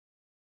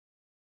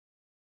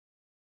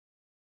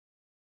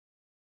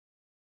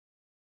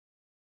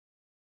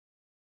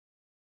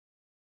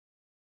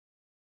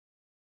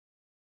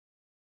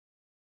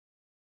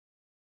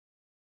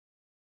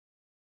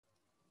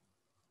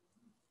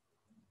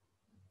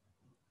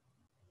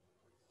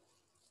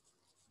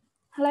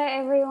Hello,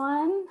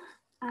 everyone.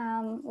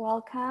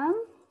 Welcome.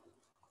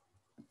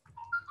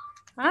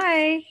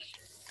 Hi.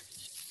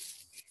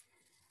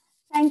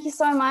 Thank you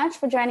so much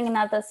for joining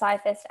another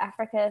SciFest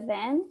Africa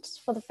event.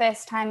 For the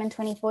first time in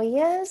 24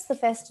 years, the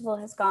festival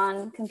has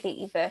gone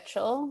completely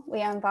virtual.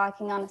 We are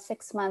embarking on a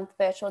 6-month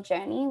virtual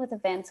journey with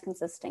events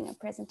consisting of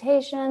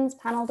presentations,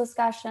 panel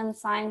discussions,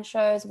 science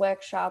shows,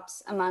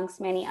 workshops, amongst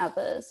many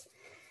others.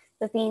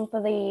 The theme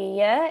for the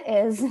year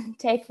is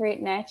Take Root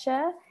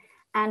Nurture,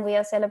 and we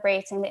are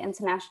celebrating the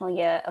International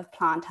Year of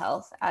Plant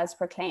Health as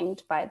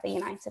proclaimed by the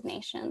United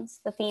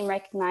Nations. The theme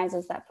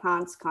recognizes that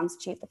plants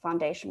constitute the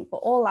foundation for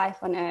all life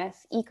on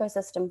Earth,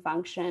 ecosystem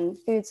function,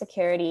 food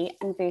security,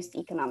 and boost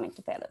economic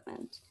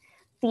development.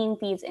 The theme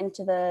feeds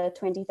into the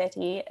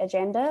 2030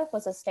 Agenda for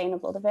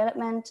Sustainable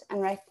Development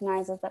and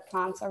recognizes that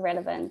plants are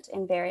relevant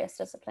in various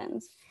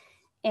disciplines.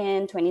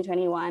 In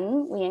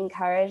 2021, we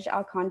encourage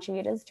our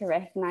contributors to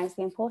recognize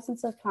the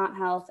importance of plant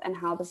health and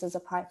how this is a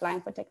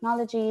pipeline for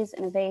technologies,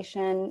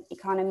 innovation,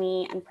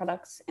 economy, and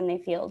products in their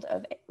field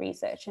of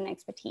research and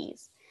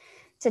expertise.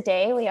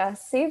 Today, we are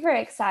super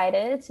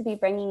excited to be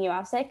bringing you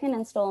our second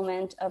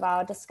installment of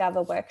our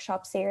Discover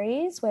Workshop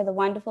series, where the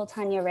wonderful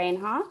TANJA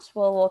REINHARDT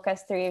will walk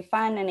us through a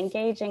fun and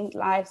engaging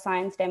live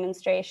science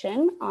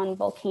demonstration on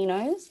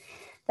volcanoes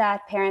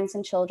that parents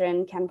and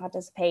children can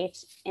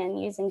participate in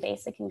using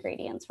basic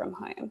ingredients from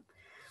home.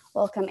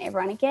 Welcome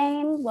everyone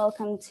again.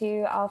 Welcome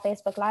to our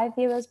Facebook Live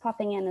viewers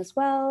popping in as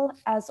well.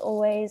 As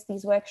always,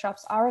 these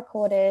workshops are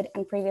recorded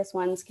and previous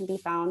ones can be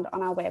found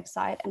on our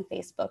website and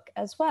Facebook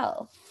as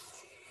well.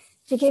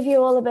 To give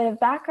you all a bit of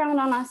background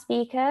on our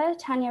speaker,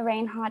 TANJA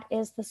REINHARDT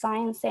is the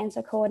Science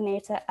Center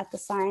Coordinator at the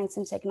Science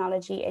and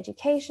Technology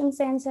Education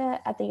Center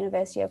at the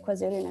University of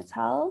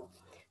KwaZulu-Natal.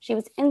 She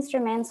was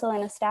instrumental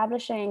in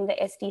establishing the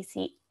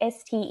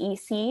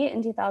STEC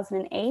in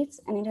 2008,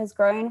 and it has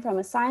grown from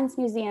a science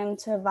museum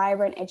to a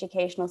vibrant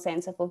educational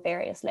center for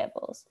various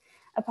levels.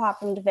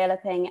 Apart from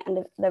developing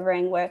and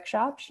delivering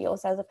workshops, she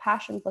also has a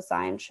passion for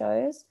science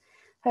shows.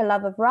 Her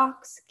love of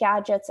rocks,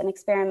 gadgets, and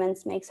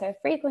experiments makes her a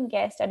frequent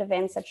guest at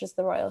events such as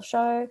the Royal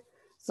Show,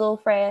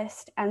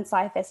 Zulfest, and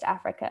SciFest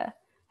Africa.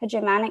 Her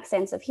Germanic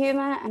sense of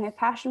humor and her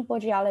passion for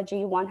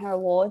geology won her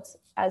awards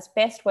as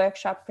Best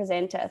Workshop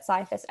Presenter at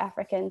SciFest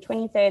Africa in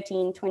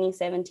 2013,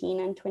 2017,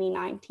 and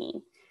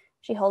 2019.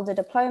 She holds a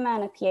diploma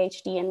and a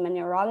PhD in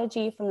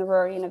mineralogy from the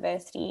Ruhr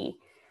University,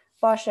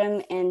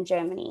 Bochum in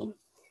Germany.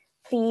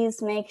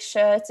 Please make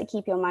sure to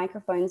keep your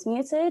microphones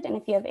muted, and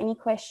if you have any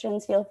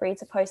questions, feel free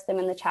to post them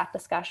in the chat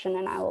discussion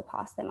and I will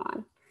pass them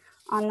on.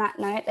 On that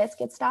note, let's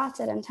get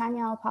started, and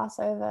TANJA, I'll pass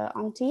over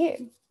on to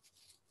you.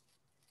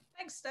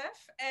 Thanks,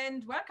 Steph,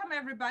 and welcome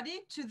everybody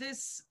to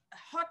this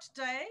hot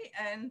day.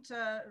 And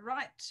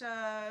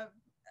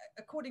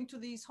according to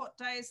these hot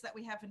days that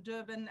we have in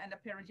Durban and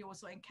apparently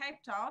also in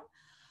Cape Town,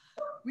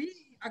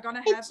 we are going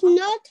to have... It's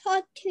not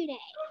hot today.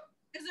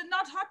 Is it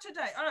not hot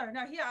today? Oh,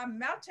 no, here I'm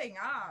melting.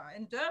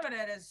 In Durban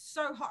it is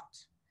so hot.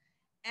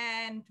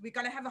 And we're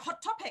going to have a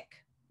hot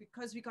topic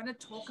because we're going to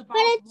talk about... But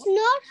it's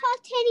not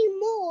hot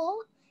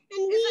anymore,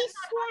 and we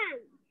swam.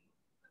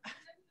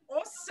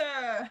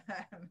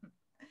 Awesome.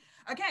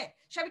 Okay,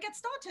 shall we get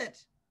started?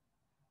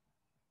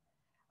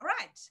 All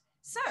right,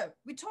 so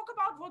we talk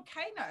about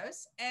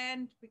volcanoes,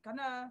 and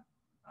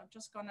I'm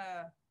just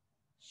gonna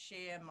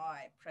share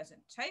my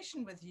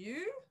presentation with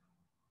you.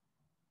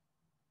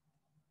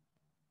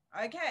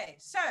 Okay,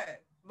 so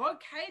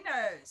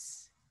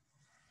volcanoes.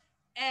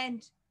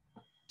 And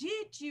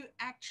did you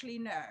actually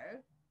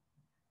know,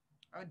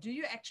 or do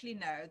you actually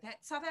know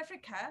that South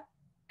Africa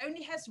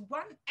only has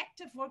one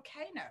active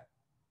volcano?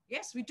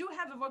 Yes, we do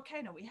have a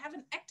volcano. We have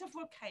an active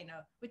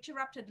volcano which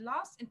erupted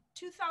last in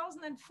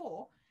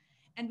 2004.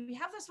 And we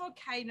have this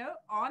volcano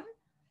on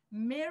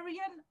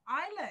Marion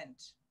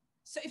Island.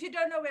 So if you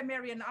don't know where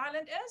Marion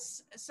Island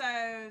is,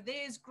 so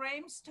there's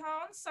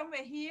Grahamstown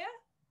somewhere here.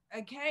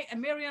 Okay,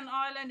 and Marion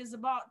Island is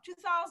about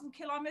 2,000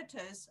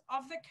 kilometers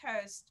off the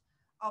coast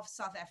of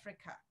South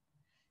Africa.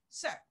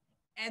 So,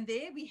 and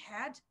there we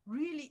had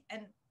really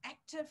an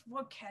active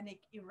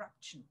volcanic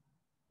eruption.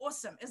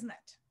 Awesome, isn't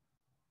it?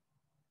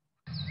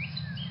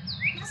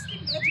 Just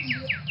imagine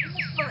you're in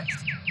the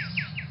forest,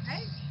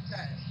 okay? So,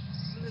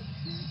 with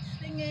birds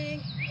singing,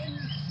 and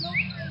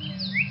children,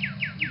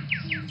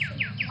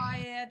 and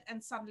quiet, and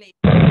suddenly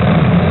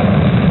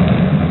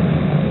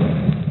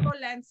your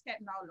landscape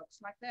now looks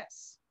like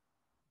this.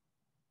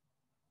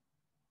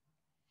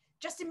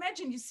 Just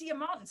imagine you see a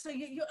mountain. So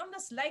you're on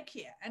this lake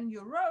here, and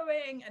you're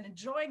rowing and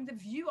enjoying the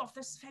view of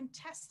this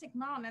fantastic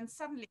mountain, and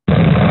suddenly the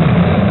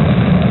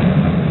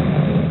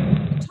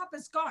top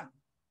is gone.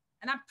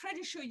 And I'm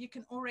pretty sure you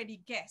can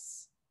already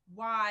guess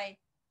why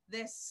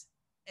this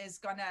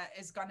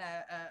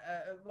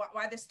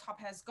why this top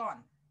has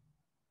gone.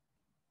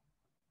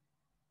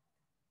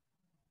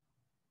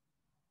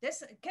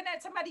 Can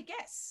somebody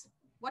guess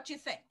what you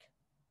think?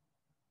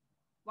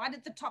 Why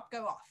did the top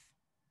go off?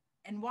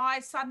 And why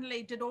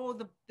suddenly did all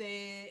the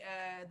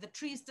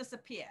trees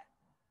disappear?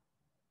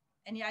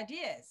 Any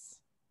ideas?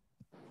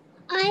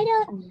 I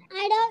don't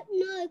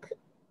know.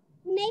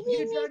 Maybe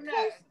You don't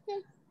know.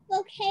 because the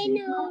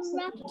volcano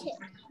erupted.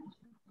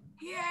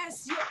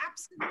 Yes, you're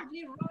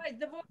absolutely right.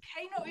 The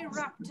volcano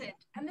erupted.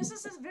 And this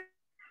is a very,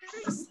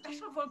 very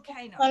special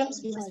volcano.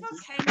 This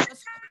volcano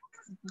is called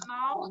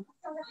Mount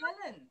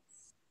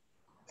Helens.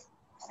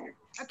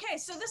 Okay,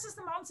 so this is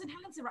the Mount St.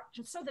 Helens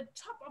eruption. So the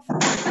top of the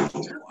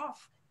mountain blew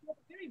off. A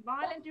very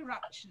violent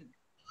eruption.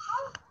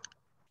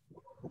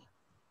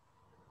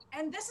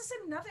 And this is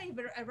another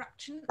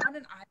eruption on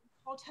an island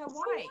called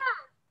Hawaii.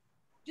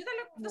 Do they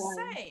look the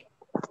same?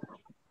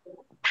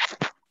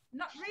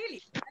 Not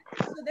really.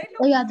 So they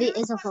look there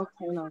is a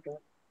volcano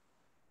there.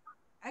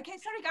 Okay,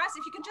 sorry guys,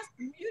 if you can just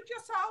mute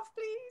yourself,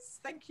 please.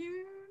 Thank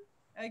you.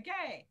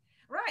 Okay,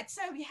 right.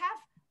 So we have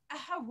a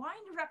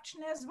Hawaiian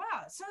eruption as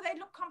well. So they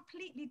look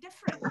completely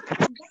different. And what we're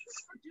going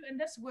to do in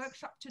this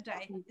workshop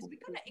today is we're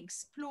going to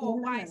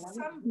explore why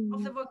some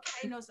of the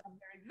volcanoes are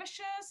very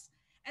vicious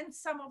and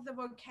some of the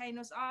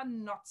volcanoes are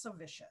not so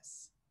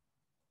vicious.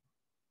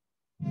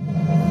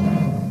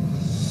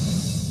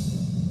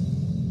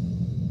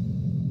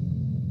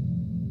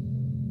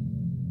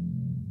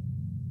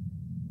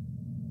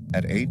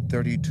 At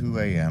 8:32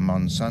 a.m.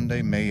 on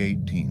Sunday, May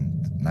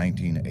 18th,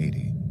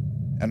 1980,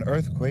 an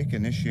earthquake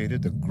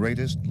initiated the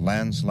greatest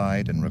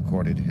landslide in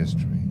recorded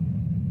history.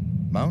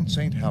 Mount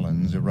St.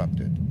 Helens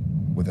erupted,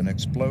 with an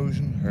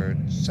explosion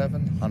heard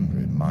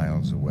 700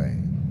 miles away.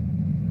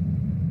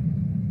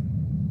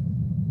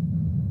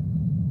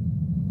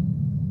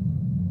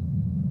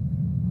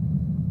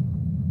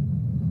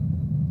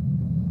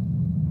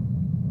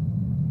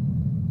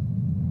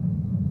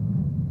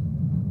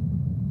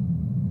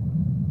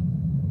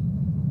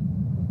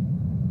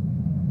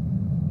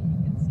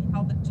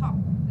 How the top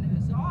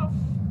blows off.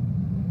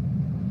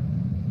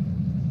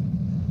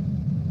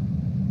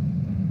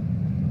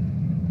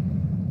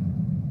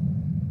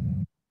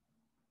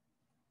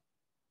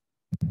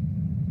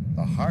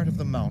 The heart of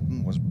the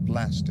mountain was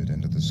blasted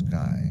into the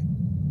sky.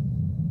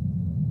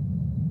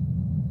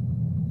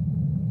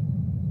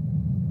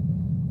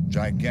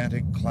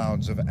 Gigantic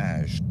clouds of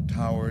ash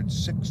towered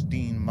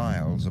 16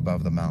 miles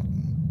above the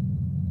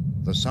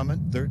mountain. The summit,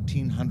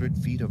 1,300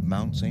 feet of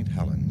Mount St.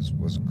 Helens,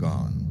 was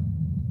gone.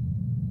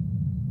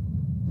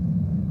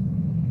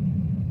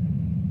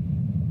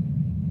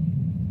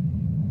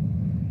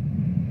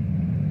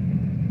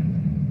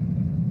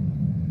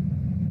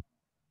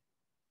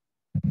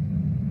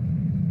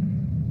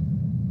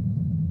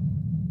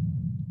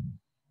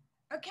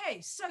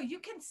 Okay, so you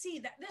can see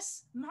that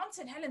this Mount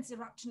St. Helens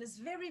eruption is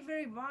very,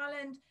 very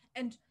violent.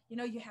 And, you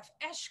know, you have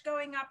ash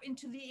going up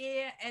into the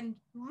air and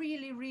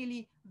really,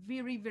 really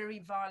very, very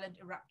violent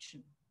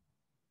eruption.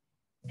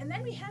 And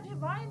then we have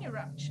Hawaiian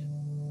eruption.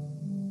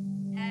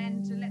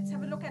 And let's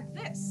have a look at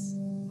this,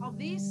 how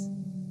these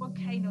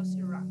volcanoes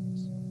erupt.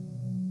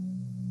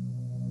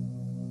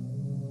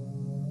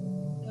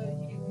 So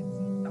you can see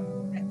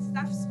some red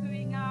stuff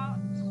spewing out.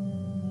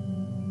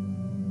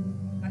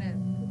 I'm going to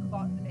talk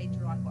about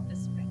later on what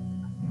this red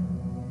stuff is.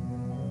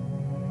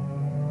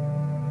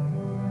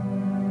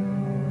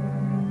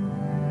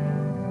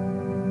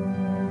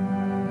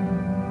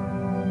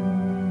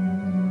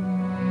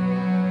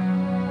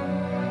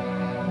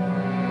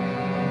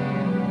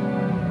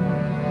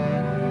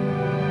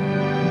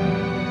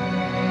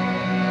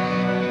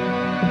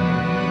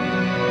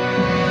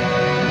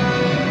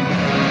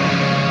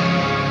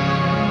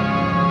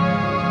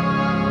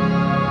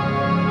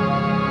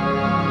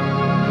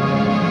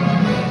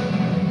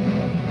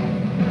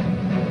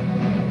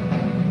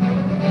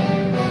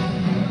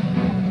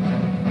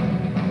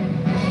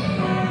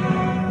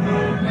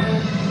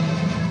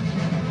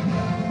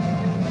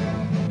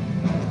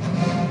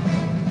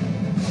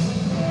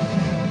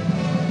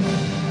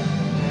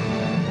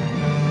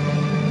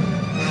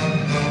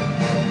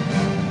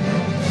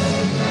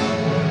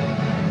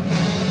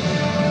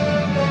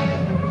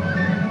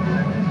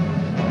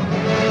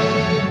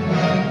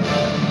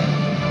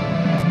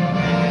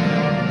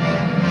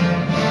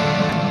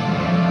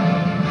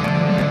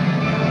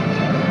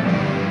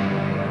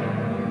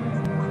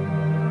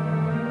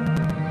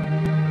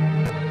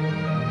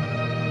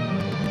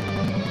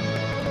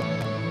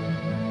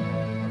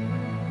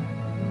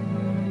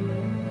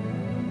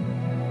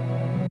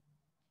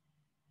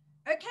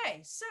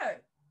 Okay, so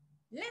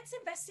let's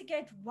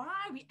investigate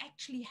why we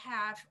actually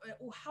have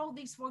or how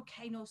these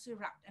volcanoes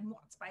erupt and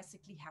what's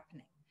basically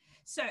happening.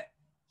 So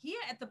here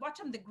at the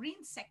bottom, the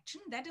green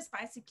section, that is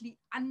basically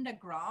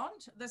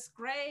underground. This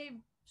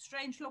gray,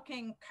 strange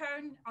looking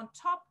cone on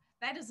top,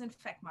 that is in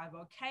fact my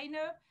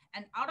volcano.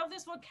 And out of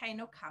this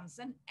volcano comes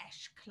an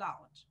ash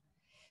cloud.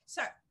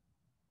 So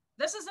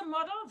this is a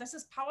model, this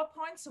is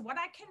PowerPoint. So what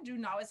I can do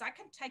now is I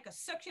can take a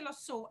circular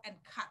saw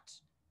and cut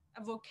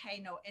a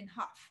volcano in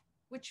half,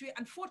 which we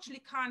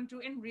unfortunately can't do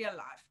in real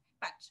life.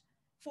 But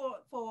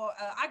for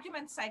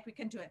argument's sake, we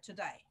can do it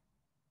today.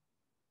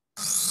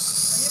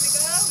 So here we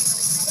go. We're going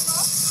to cut it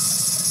off.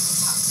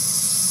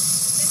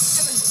 Let's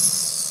have a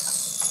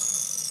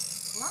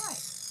look.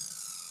 Right.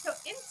 So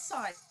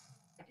inside,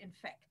 in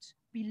fact,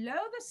 below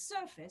the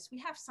surface, we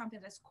have something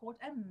that's called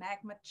a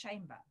magma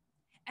chamber.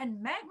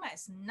 And magma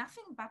is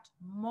nothing but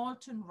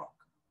molten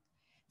rock.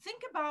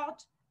 Think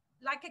about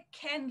like a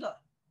candle.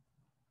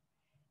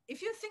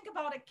 If you think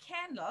about a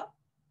candle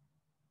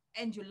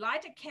and you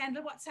light a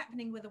candle, what's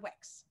happening with the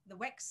wax? The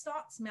wax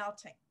starts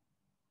melting.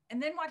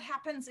 And then what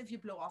happens if you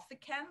blow off the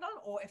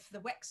candle or if the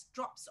wax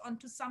drops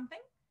onto something?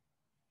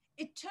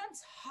 It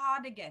turns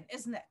hard again,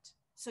 isn't it?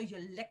 So your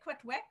liquid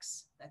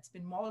wax that's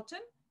been molten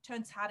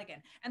turns hard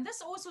again. And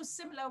this also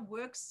similar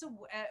works to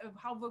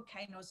how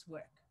volcanoes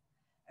work.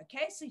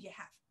 Okay, so you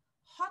have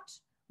hot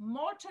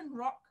molten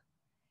rock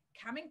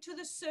coming to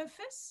the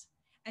surface,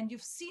 and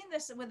you've seen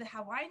this with the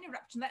Hawaiian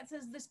eruption. That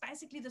is this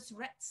basically this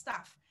red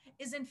stuff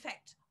is in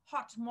fact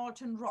hot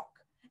molten rock,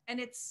 and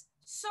it's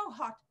so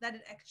hot that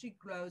it actually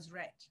glows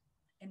red.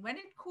 And when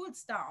it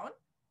cools down,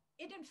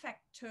 it in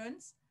fact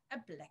turns a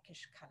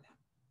blackish color.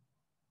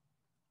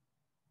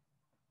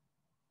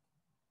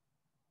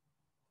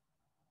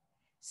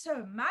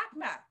 So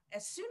magma,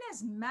 as soon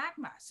as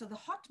magma, so the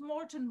hot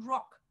molten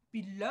rock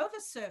below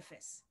the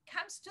surface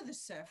comes to the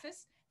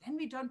surface, then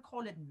we don't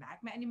call it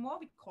magma anymore,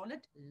 we call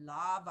it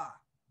lava,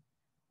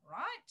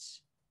 right?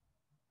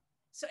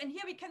 So, and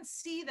here we can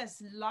see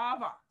this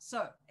lava.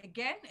 So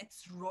again,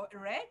 it's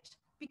red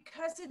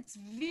because it's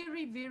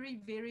very,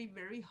 very, very,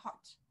 very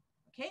hot,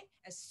 okay?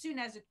 As soon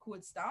as it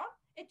cools down,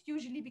 it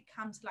usually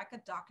becomes like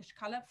a darkish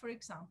color, for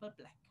example,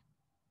 black.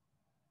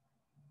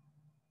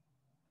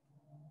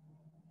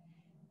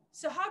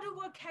 So how do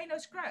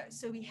volcanoes grow?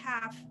 So we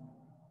have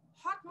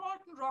hot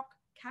molten rock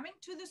coming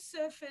to the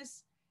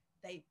surface.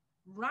 They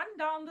run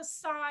down the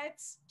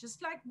sides,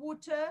 just like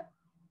water.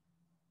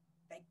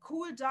 They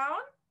cool down,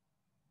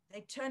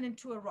 they turn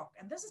into a rock.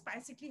 And this is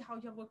basically how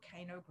your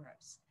volcano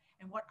grows.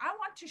 And what I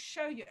want to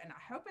show you, and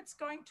I hope it's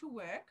going to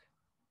work,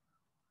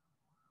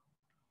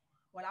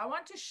 what I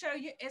want to show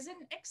you is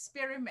an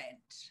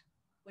experiment,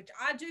 which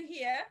I do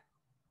here.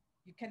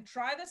 You can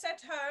try this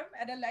at home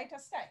at a later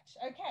stage.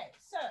 Okay,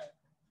 so,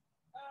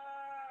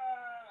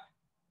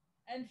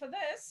 and for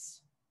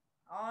this,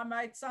 I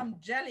made some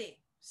jelly.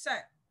 So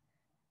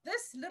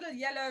this little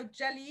yellow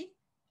jelly,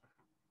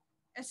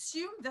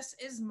 assume this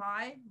is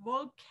my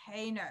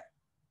volcano.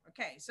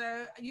 Okay,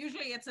 so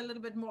usually it's a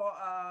little bit more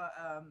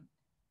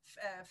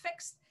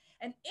fixed.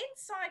 And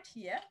inside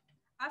here,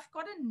 I've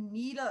got a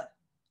needle,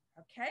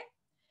 okay?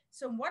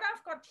 So what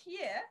I've got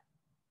here,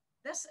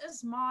 this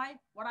is my,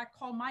 what I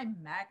call my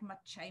magma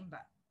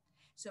chamber.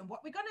 So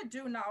what we're gonna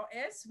do now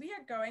is we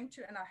are going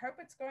to, and I hope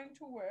it's going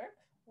to work,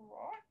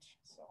 right?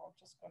 So I'm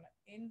just gonna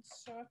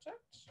insert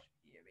it.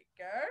 Here we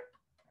go.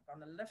 I'm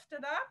gonna lift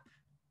it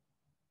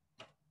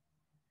up.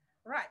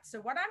 Right, so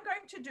what I'm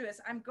going to do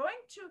is I'm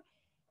going to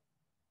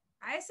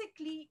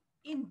basically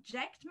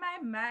inject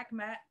my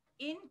magma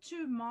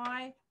into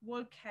my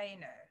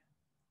volcano.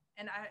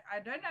 And I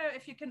don't know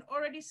if you can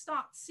already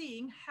start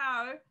seeing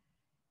how,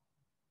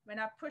 when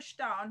I push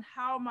down,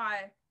 how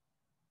my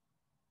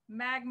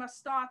magma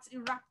starts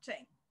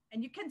erupting.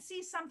 And you can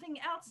see something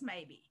else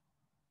maybe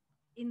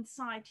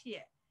inside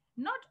here.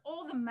 Not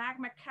all the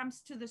magma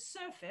comes to the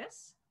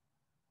surface,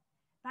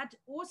 but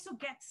also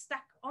gets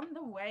stuck on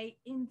the way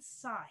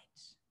inside.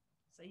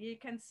 So here you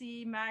can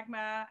see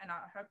magma, and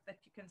I hope that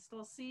you can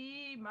still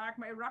see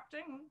magma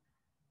erupting.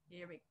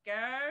 Here we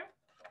go.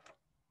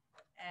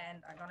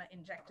 And I'm gonna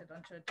inject it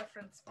onto a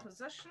different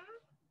position.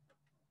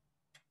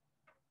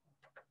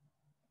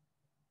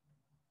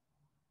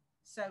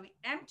 So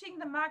we're emptying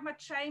the magma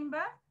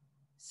chamber.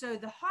 So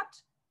the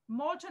hot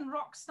molten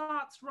rock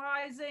starts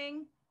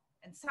rising,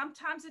 and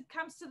sometimes it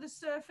comes to the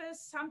surface,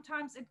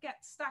 sometimes it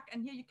gets stuck.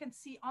 And here you can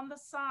see on the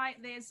side,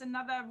 there's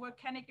another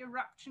volcanic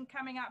eruption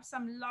coming up,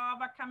 some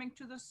lava coming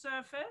to the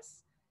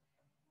surface.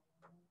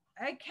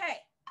 Okay,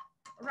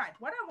 right,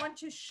 what I want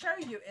to show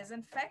you is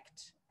in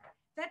fact,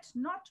 that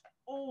not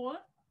all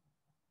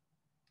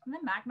the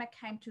magma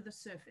came to the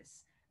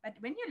surface. But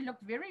when you look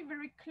very,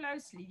 very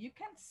closely, you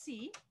can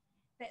see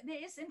that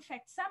there is in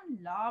fact some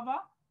lava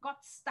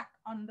got stuck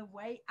on the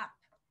way up.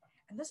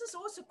 And this is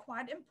also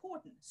quite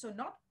important. So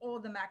not all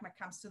the magma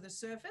comes to the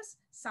surface.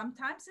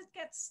 Sometimes it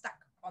gets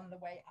stuck on the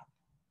way up.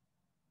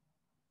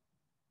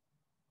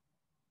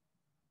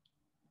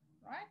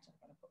 Right, I'm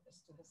going to put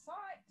this to the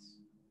side.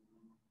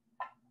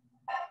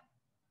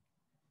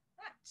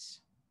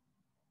 Right.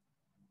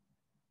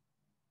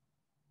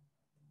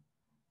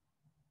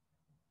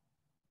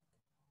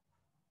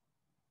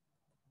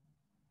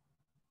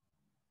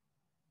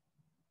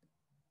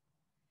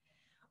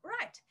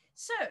 Right,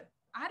 so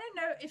I don't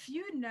know if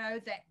you know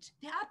that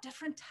there are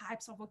different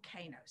types of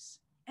volcanoes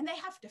and they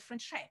have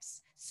different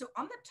shapes. So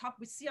on the top,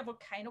 we see a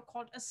volcano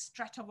called a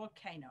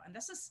stratovolcano. And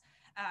this is,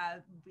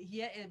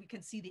 here we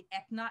can see the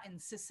Etna in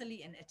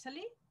Sicily in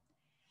Italy.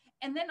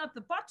 And then at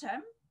the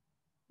bottom,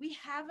 we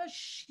have a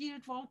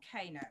shield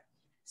volcano.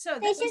 So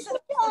this is a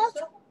flat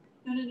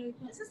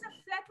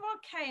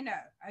volcano,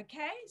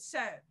 okay? So,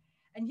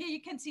 and here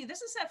you can see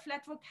this is a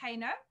flat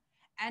volcano.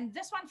 And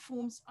this one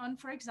forms on,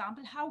 for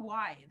example,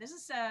 Hawaii. This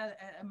is a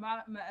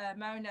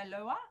Mauna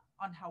Loa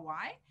on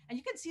Hawaii. And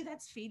you can see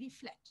that's fairly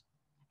flat.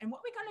 And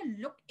what we're going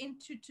to look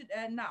into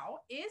now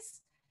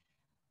is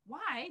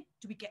why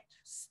do we get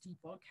steep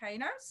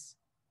volcanoes?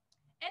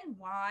 And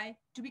why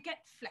do we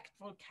get flat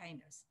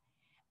volcanoes?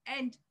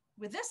 And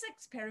with this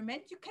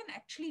experiment, you can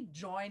actually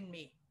join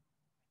me,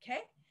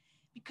 okay?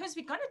 Because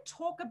we're going to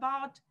talk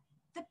about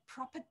the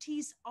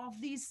properties of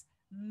these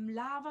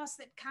lavas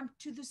that come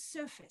to the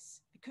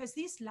surface, because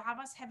these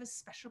lavas have a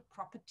special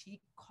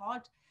property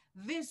called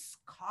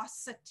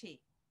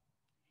viscosity.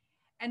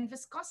 And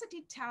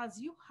viscosity tells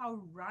you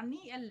how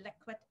runny a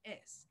liquid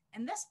is.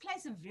 And this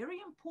plays a very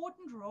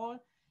important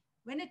role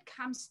when it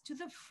comes to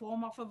the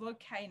form of a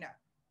volcano.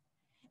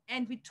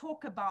 And we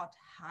talk about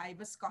high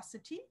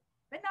viscosity,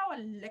 when our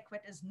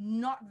liquid is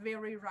not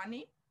very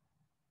runny.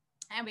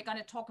 And we're going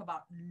to talk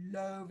about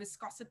low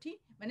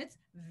viscosity, when it's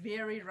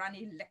very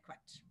runny liquid.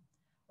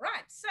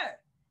 Right, so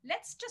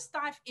let's just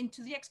dive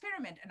into the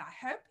experiment. And I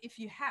hope if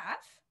you have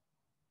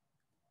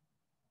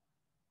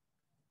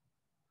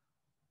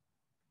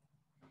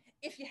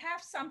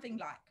something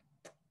like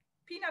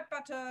peanut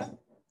butter,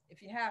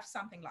 if you have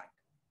something like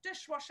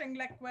dishwashing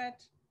liquid,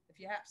 if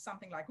you have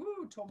something like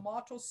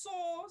tomato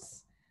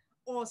sauce,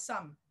 or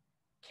some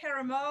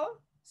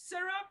caramel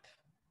syrup,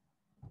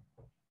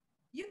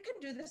 you can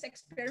do this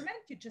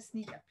experiment. You just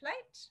need a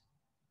plate.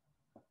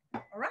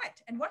 All right,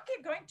 and what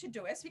we're going to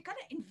do is we're going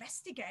to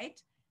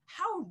investigate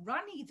how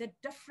runny the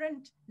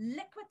different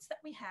liquids that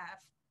we have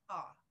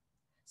are.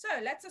 So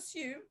let's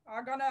assume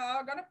I'm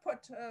gonna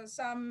put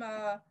some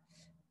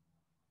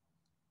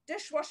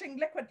dishwashing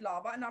liquid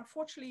lava, and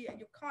unfortunately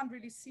you can't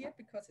really see it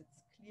because it's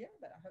clear,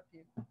 but I hope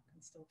you can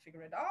still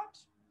figure it out.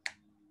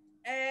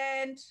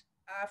 And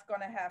I'm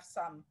gonna have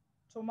some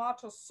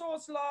tomato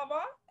sauce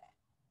lava.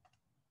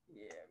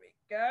 Here we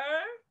go,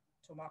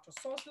 tomato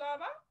sauce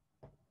lava.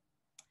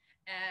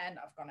 And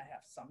I'm gonna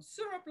have some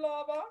syrup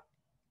lava.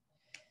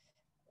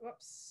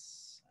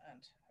 Whoops,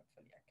 and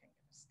hopefully I can get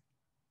this.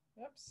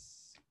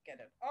 Whoops, get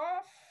it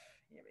off.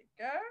 Here we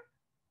go.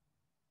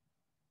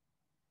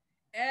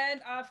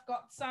 And I've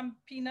got some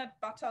peanut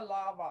butter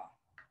lava.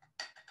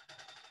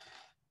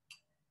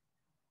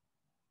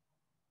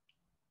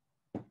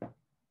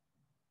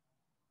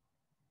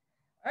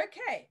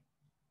 Okay.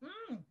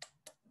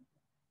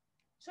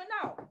 So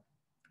now,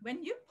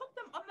 when you put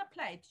them on the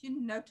plate, you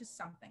notice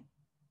something.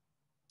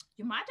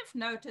 You might have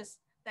noticed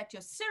that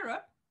your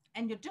syrup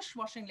and your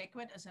dishwashing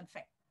liquid is in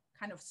fact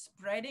kind of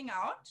spreading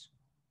out,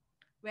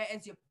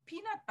 whereas your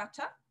peanut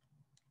butter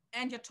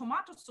and your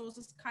tomato sauce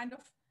is kind of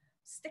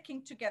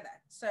sticking together.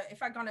 So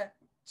if I'm gonna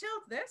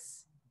tilt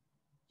this,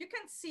 you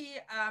can see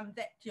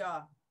that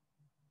your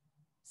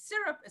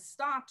syrup is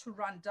start to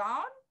run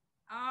down.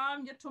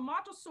 Your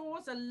tomato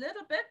sauce a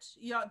little bit,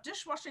 your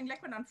dishwashing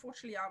liquid,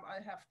 unfortunately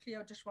I have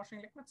clear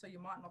dishwashing liquid, so you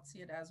might not see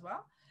it as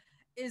well,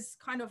 is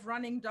kind of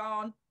running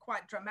down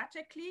quite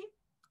dramatically.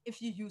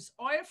 If you use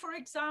oil, for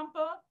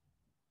example,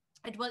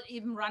 it will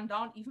even run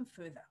down even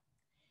further.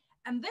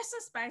 And this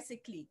is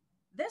basically,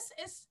 this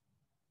is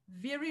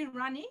very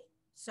runny,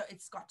 so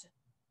it's got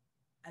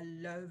a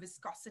low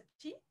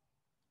viscosity.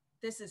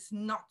 This is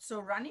not so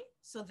runny,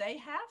 so they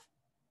have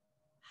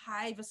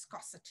high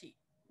viscosity.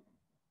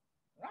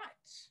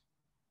 Right.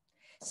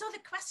 So the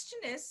question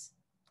is,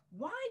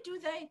 why do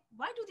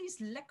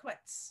these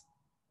liquids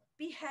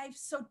behave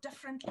so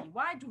differently?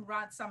 Why do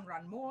some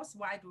run more?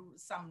 Why do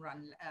some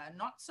run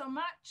not so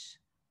much?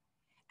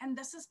 And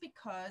this is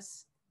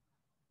because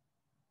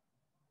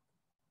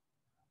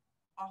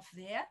of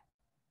their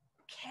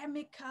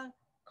chemical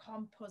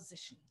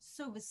composition.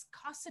 So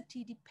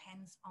viscosity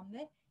depends on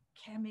the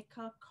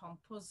chemical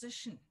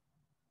composition.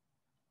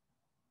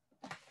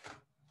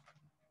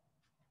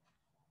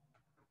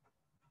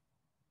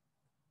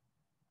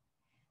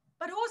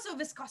 But also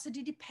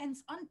viscosity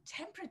depends on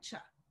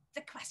temperature.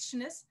 The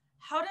question is,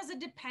 how does it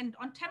depend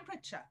on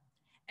temperature?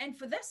 And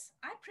for this,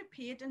 I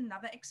prepared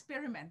another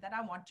experiment that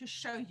I want to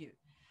show you.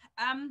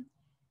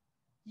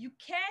 You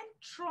can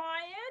try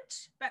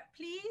it, but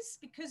please,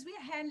 because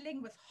we're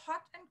handling with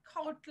hot and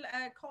cold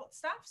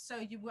stuff, so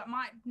you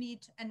might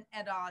need an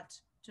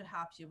adult to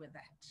help you with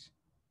that.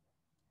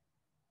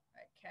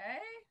 Okay,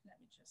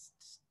 let me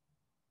just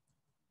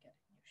get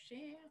a new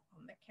share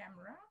on the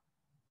camera.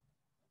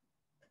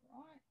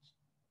 Right,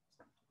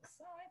 to the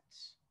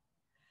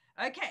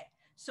side. Okay,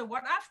 so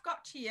what I've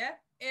got here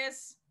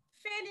is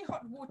fairly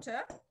hot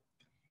water,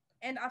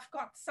 and I've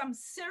got some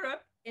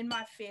syrup in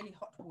my fairly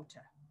hot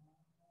water.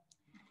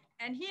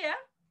 And here,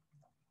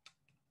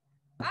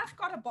 I've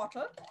got a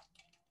bottle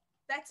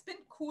that's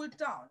been cooled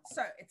down.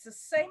 So it's the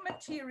same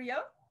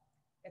material.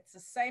 It's the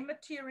same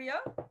material,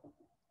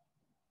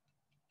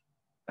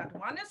 but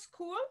one is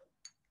cool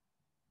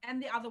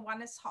and the other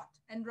one is hot.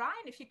 And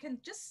Ryan, if you can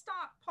just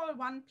start pull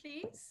one,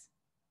 please.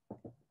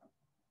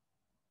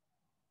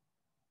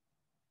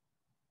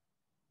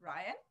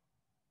 Ryan?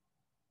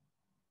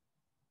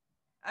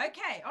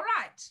 Okay, all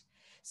right.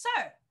 So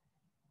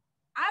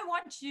I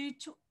want you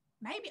to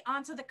maybe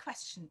answer the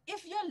question.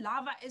 If your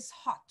lava is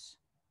hot,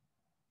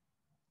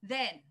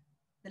 then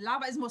the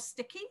lava is more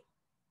sticky,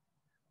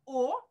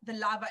 or the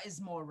lava is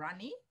more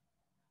runny,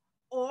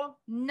 or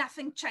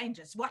nothing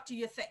changes. What do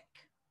you think?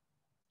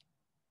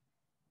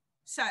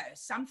 So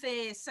some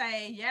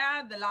say,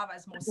 yeah, the lava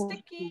is more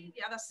sticky.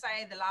 The others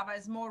say the lava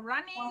is more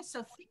runny.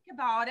 So think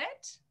about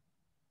it.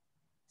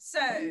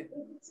 So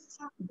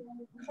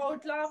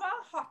cold lava,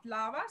 hot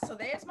lava. So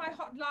there's my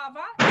hot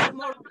lava. Is it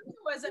more runny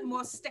or is it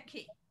more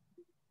sticky?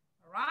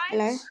 All right.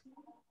 Hello?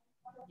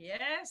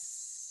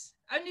 Yes.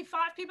 Only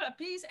 5 people.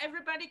 Please,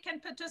 everybody can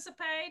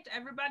participate.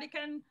 Everybody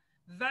can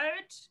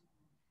vote.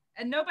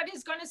 And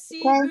nobody's going to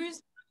see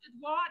who's voted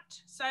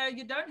what. So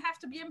you don't have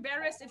to be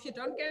embarrassed if you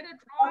don't get it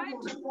right.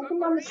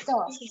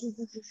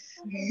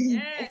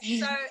 Yes.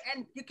 So,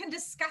 and you can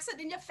discuss it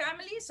in your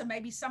family. So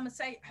maybe someone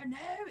say, oh no,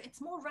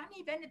 it's more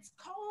runny when it's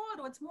cold,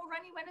 or it's more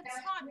runny when it's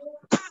hot.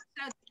 So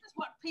this is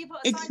what people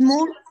are It's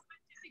more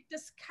scientific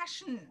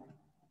discussion.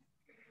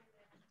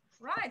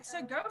 Right,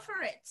 so go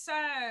for it. So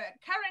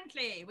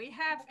currently we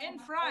have in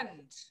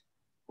front,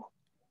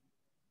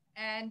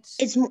 and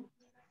it's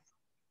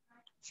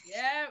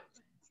yeah,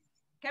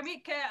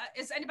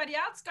 is anybody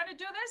else going to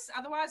do this?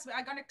 Otherwise,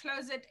 I'm going to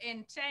close it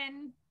in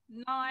 10,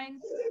 9,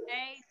 8,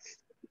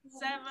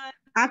 7,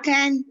 I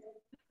can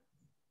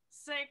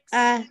 6,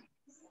 5,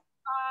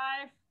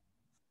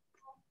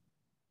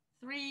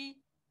 3,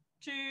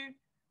 2,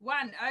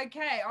 1.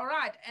 Okay, all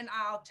right. And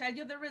I'll tell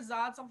you the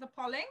results of the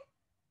polling.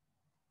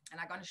 And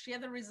I'm going to share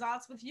the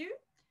results with you.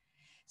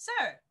 So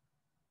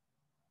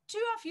 2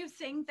 of you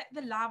think that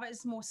the lava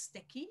is more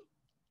sticky,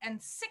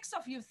 and 6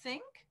 of you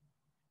think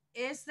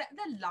is that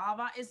the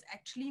lava is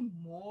actually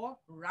more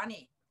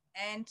runny.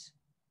 And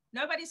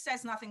nobody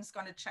says nothing's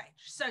going to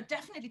change. So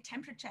definitely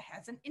temperature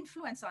has an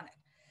influence on it.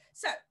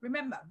 So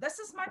remember, this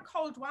is my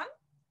cold one.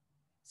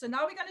 So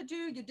now we're going to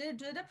do, you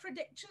did a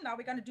prediction. Now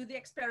we're going to do the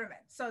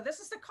experiment. So this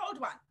is the cold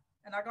one,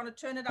 and I'm going to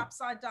turn it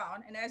upside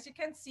down. And as you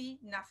can see,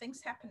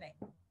 nothing's happening.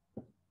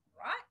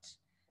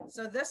 Right?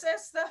 So this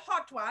is the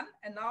hot one,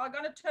 and now I'm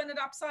going to turn it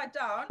upside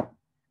down,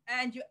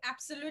 and you're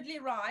absolutely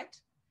right.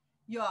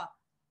 Your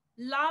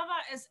lava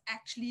is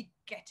actually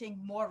getting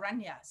more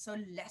runnier, so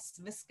less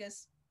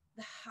viscous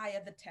the higher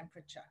the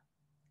temperature.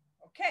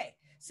 Okay,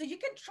 so you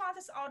can try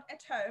this out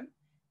at home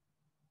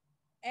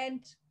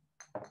and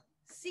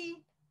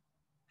see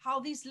how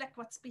these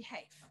liquids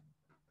behave.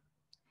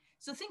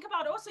 So think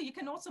about also, you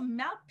can also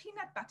melt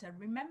peanut butter,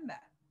 remember.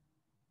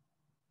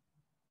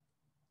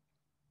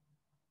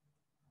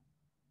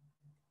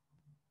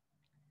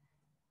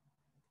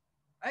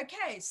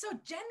 Okay, so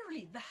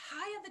generally, the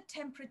higher the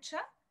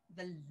temperature,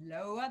 the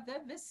lower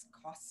the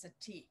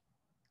viscosity.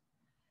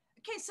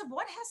 Okay, so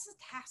what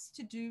has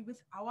to do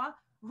with our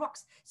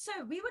rocks?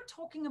 So we were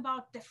talking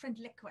about different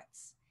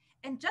liquids.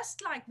 And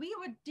just like we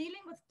were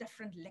dealing with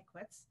different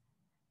liquids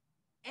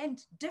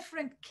and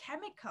different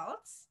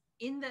chemicals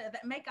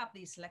that make up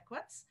these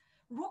liquids,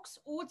 rocks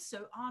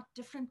also are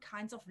different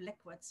kinds of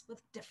liquids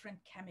with different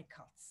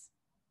chemicals.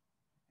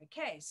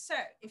 Okay, so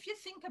if you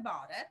think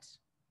about it,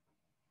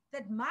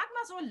 that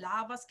magmas or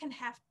lavas can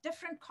have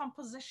different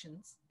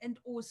compositions and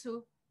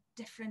also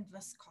different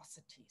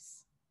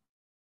viscosities.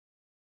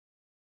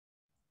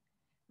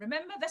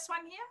 Remember this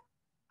one here,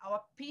 our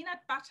peanut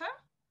butter?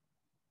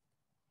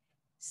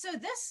 So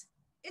this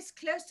is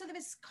close to the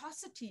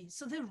viscosity,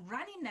 so the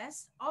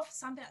runniness of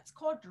something that's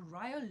called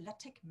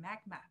rhyolitic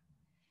magma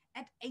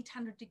at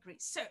 800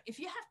 degrees. So if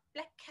you have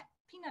black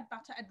peanut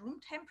butter at room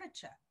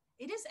temperature,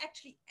 it is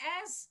actually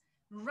as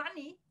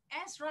runny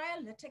as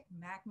rhyolitic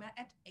magma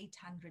at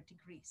 800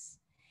 degrees.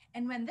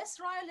 And when this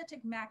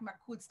rhyolitic magma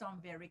cools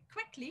down very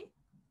quickly,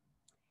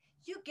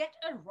 you get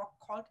a rock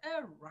called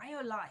a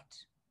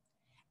rhyolite.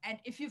 And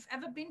if you've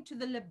ever been to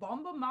the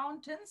Lebombo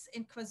Mountains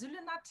in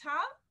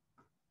KwaZulu-Natal,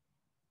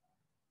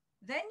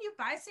 then you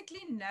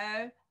basically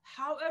know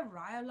how a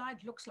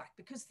rhyolite looks like,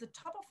 because the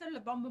top of the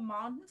Lebombo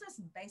Mountains is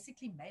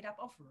basically made up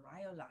of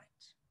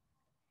rhyolite.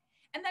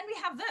 And then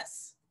we have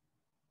this.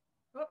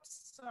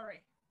 Oops,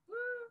 sorry.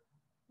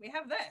 We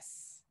have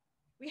this.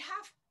 We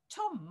have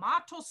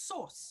tomato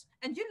sauce.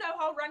 And you know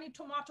how runny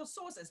tomato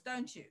sauce is,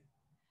 don't you?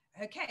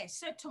 Okay,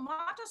 so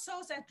tomato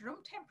sauce at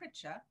room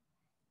temperature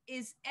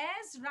is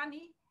as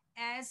runny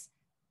as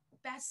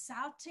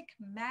basaltic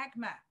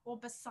magma or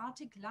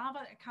basaltic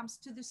lava that comes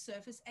to the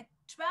surface at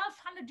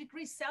 1200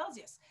 degrees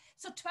Celsius.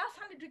 So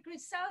 1200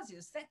 degrees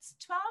Celsius, that's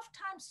 12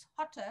 times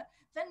hotter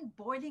than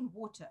boiling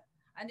water.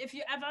 And if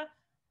you ever,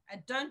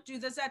 and don't do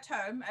this at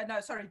home,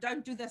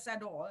 don't do this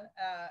at all,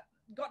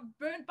 got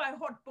burnt by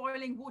hot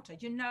boiling water,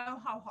 you know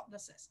how hot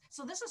this is.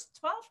 So this is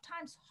 12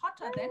 times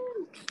hotter than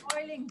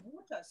boiling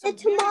water. So the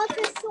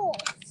tomato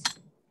sauce.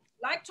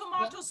 Like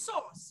tomato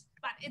sauce,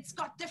 but it's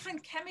got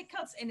different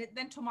chemicals in it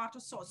than tomato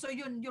sauce. So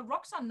your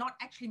rocks are not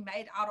actually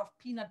made out of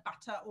peanut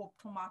butter or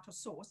tomato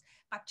sauce,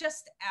 but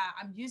just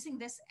I'm using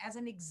this as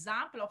an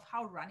example of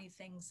how runny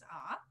things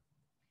are.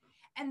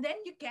 And then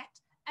you get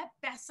a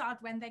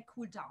basalt when they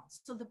cool down.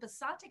 So the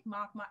basaltic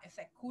magma, if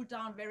they cool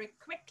down very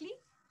quickly,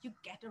 you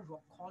get a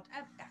rock called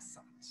a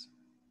basalt.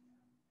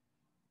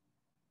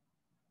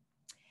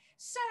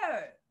 So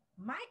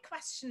my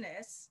question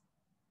is,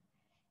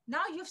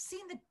 Now you've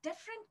seen the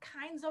different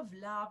kinds of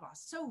lava.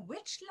 So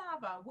which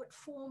lava would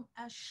form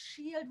a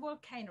shield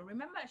volcano?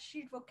 Remember a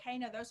shield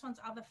volcano, those ones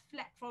are the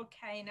flat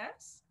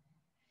volcanoes.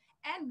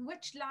 And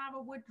which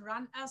lava would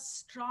run a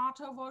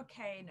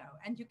stratovolcano?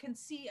 And you can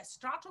see a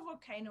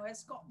stratovolcano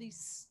has got these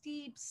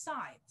steep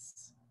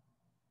sides.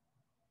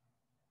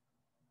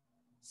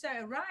 So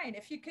Ryan,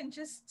 if you can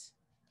just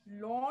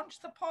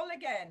launch the poll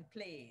again,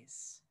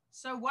 please.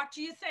 So what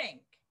do you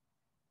think?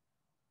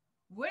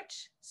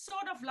 Which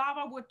sort of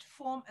lava would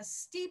form a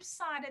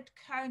steep-sided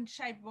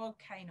cone-shaped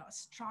volcano, a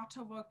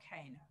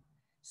stratovolcano?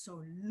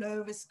 So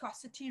low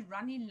viscosity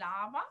runny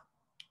lava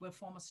will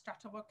form a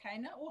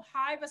stratovolcano, or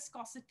high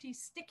viscosity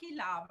sticky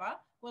lava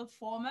will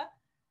form a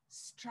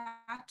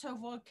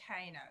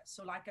stratovolcano.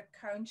 So like a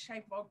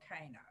cone-shaped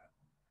volcano.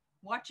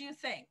 What do you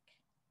think?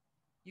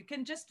 You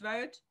can just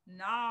vote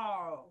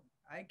now.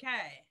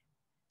 Okay.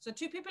 So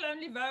 2 people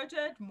only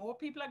voted. More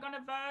people are going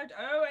to vote.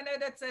 Oh, and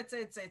it's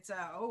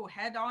oh,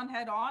 head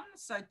on.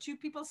 So 2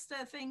 people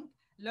still think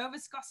low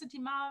viscosity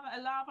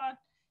lava.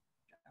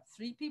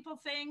 3 people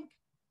think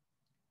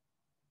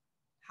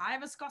high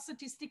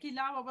viscosity sticky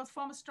lava will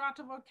form a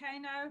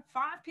stratovolcano.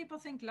 5 people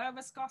think low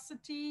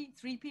viscosity.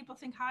 3 people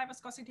think high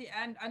viscosity,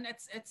 and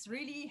it's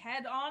really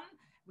head on.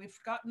 We've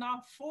got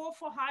now 4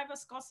 for high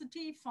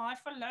viscosity, 5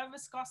 for low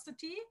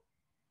viscosity.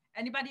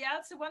 Anybody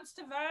else who wants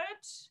to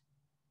vote?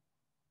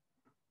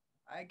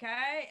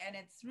 Okay, and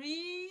it's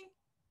 3,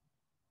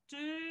 2,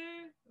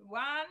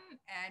 1,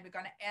 and we're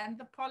going to end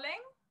the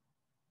polling.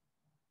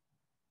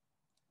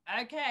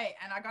 Okay,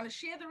 and I'm going to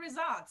share the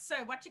results. So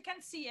what you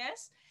can see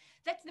is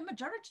that the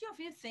majority of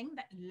you think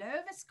that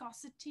low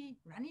viscosity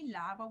runny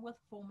lava will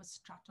form a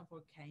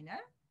stratovolcano,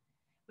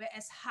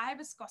 whereas high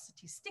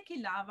viscosity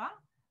sticky lava,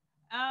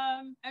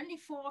 only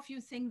 4 of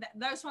you think that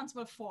those ones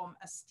will form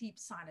a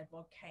steep-sided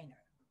volcano.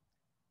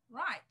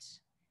 Right.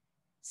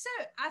 So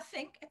I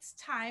think it's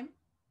time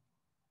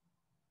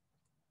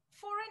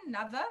for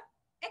another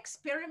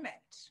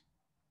experiment,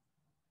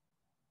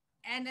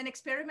 and an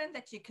experiment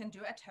that you can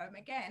do at home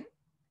again.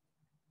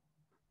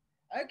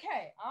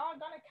 Okay, I'm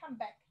going to come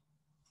back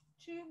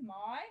to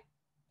my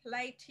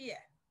plate here.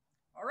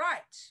 All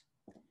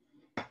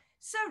right.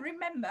 So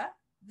remember,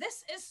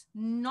 this is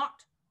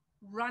not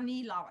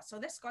runny lava. So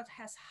this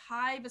has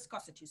high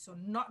viscosity. So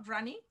not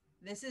runny.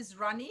 This is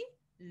runny,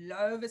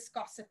 low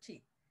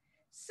viscosity.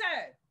 So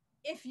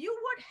if you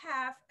would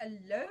have a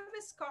low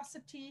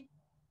viscosity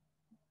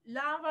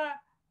lava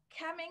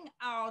coming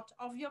out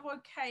of your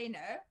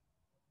volcano,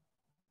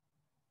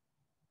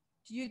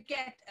 do you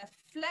get a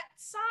flat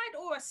side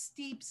or a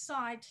steep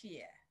side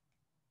here?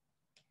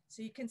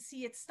 So you can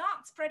see it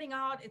starts spreading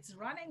out, it's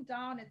running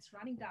down, it's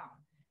running down.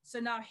 So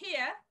now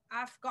here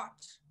I've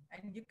got,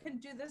 and you can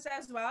do this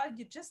as well,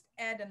 you just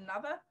add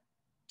another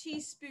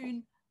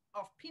teaspoon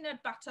of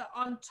peanut butter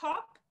on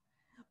top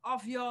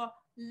of your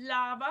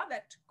lava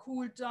that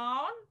cooled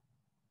down.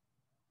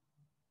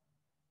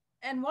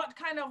 And what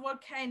kind of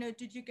volcano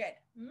did you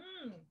get?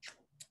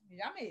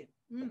 Yummy.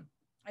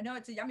 I know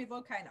it's a yummy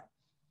volcano.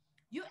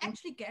 You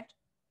actually get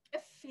a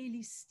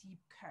fairly steep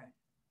cone.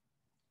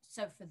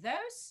 So for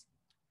those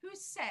who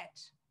said,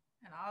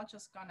 and I'm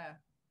just gonna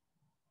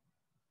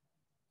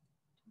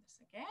do this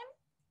again.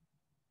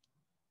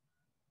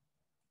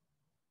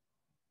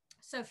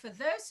 So for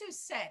those who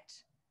said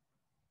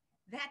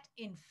that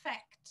in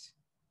fact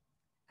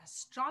a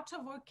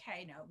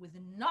stratovolcano with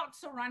not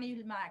so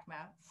runny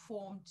magma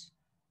formed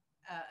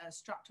a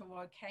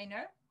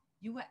stratovolcano,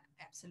 you were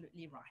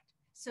absolutely right.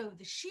 So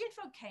the shield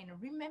volcano,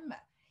 remember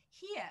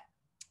here,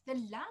 the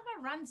lava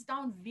runs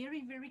down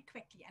very, very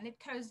quickly, and it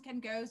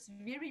goes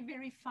very,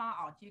 very far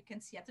out. You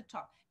can see at the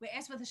top.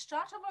 Whereas with a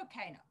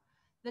stratovolcano,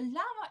 the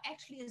lava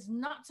actually is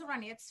not so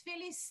runny. It's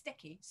fairly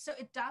sticky, so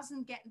it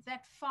doesn't get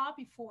that far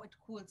before it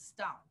cools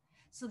down.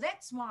 So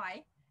that's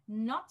why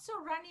not so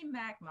runny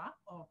magma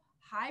or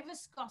high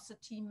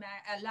viscosity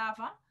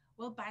lava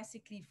will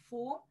basically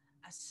form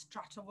a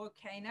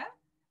stratovolcano,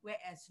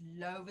 whereas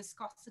low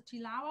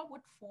viscosity lava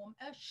would form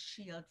a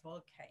shield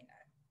volcano.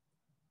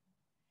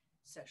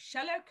 So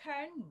shallow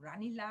cone,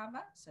 runny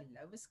lava, so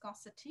low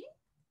viscosity.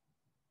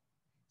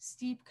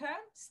 Steep cone,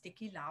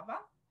 sticky lava,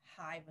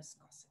 high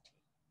viscosity.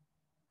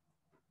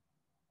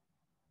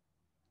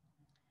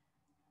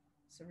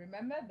 So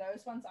remember,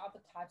 those ones are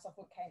the types of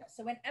volcanoes.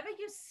 So whenever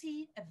you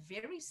see a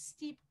very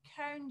steep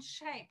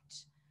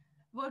cone-shaped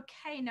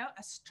volcano,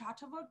 a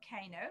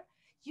stratovolcano,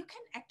 you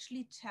can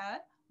actually tell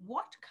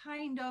what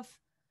kind of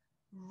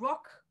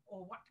rock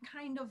or what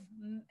kind of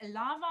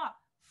lava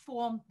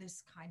formed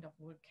this kind of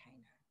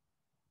volcano.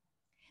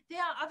 There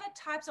are other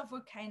types of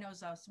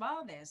volcanoes as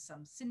well. There's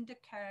some cinder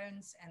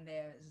cones and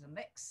there's a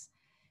mix.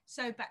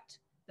 So, but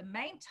the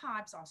main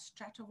types are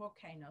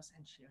stratovolcanoes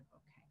and shield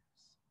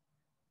volcanoes.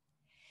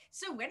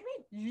 So when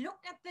we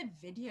looked at the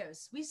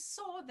videos, we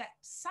saw that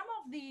some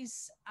of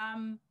these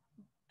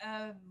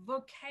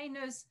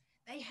volcanoes,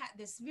 they had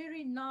this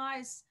very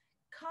nice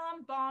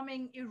calm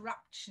bombing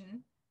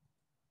eruption.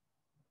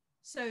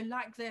 So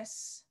like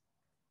this,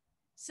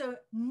 so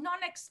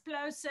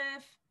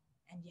non-explosive,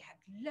 and you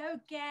had low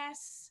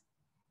gas,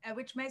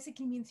 which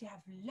basically means you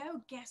have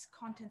low gas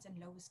contents and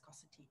low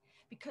viscosity.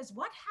 Because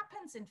what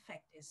happens, in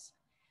fact, is,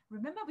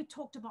 remember we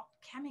talked about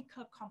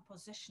chemical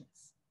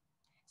compositions.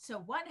 So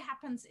what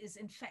happens is,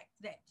 in fact,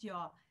 that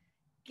your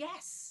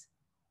gas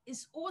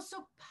is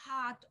also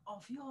part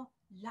of your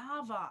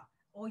lava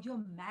or your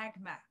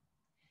magma.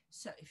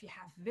 So if you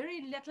have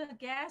very little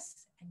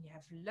gas and you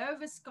have low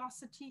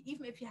viscosity,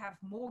 even if you have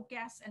more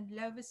gas and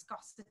low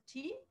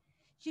viscosity,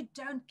 you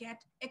don't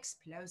get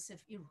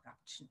explosive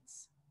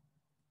eruptions.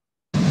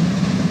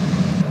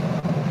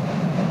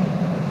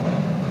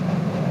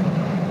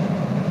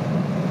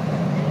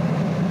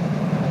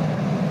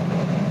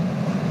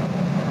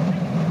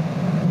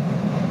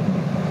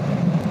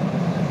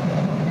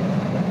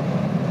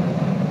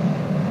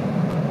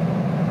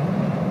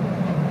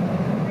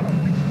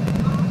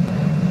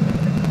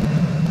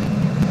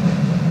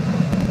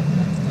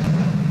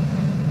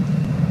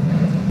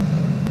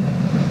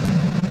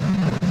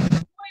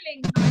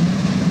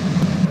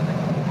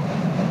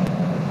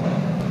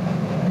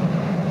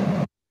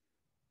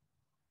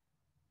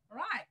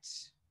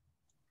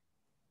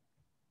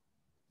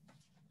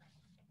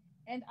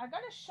 And I'm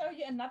going to show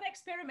you another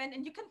experiment,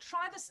 and you can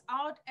try this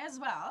out as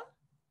well.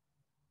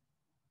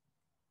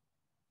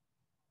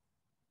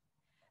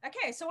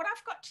 Okay, so what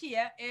I've got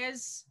here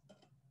is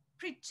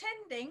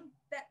pretending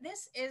that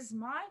this is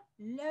my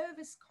low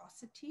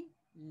viscosity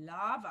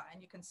lava. And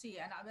you can see,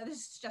 and this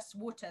is just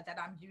water that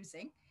I'm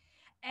using.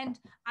 And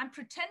I'm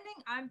pretending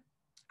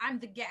I'm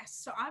the gas.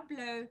 So I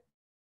blow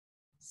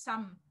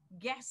some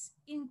gas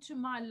into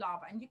my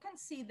lava. And you can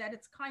see that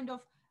it's kind of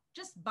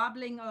just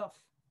bubbling off.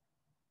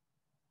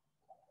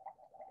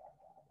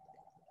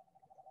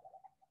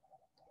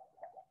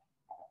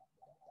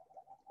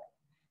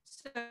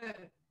 So,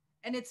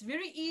 and it's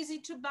very easy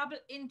to bubble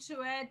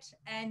into it,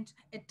 and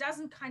it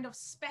doesn't kind of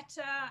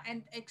spatter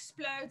and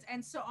explodes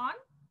and so on.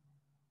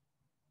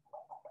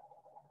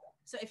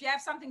 So if you have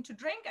something to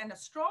drink and a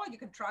straw, you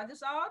can try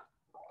this out.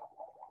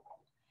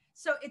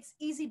 So it's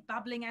easy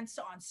bubbling and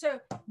so on. So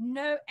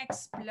no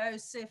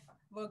explosive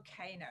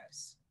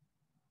volcanoes.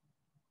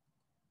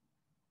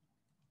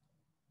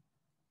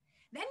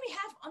 Then we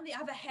have, on the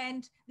other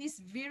hand,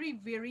 these very,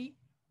 very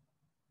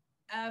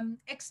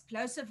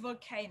explosive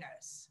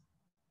volcanoes.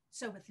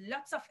 So with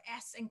lots of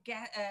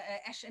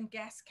ash and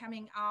gas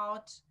coming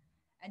out.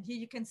 And here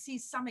you can see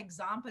some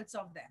examples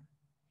of them.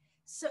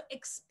 So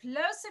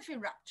explosive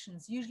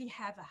eruptions usually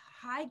have a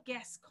high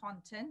gas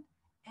content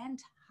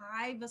and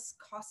high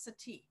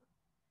viscosity.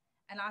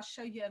 And I'll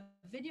show you a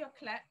video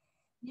clip.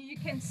 Here you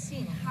can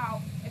see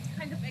how it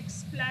kind of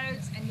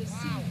explodes, and you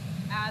see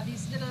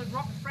these little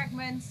rock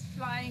fragments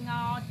flying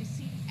out. You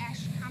see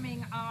ash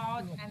coming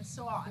out and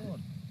so on.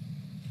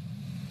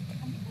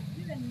 And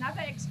we can do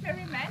another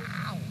experiment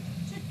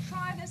to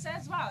try this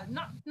as well.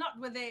 Not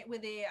with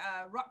the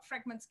rock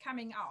fragments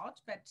coming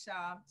out, but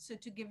so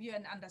to give you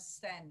an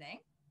understanding.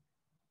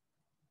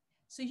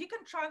 So you can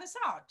try this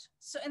out.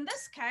 So in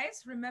this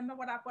case, remember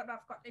what I've got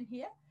in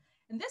here.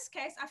 In this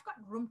case, I've got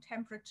room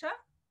temperature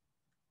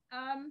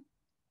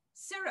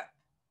syrup,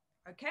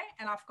 okay?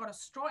 And I've got a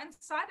straw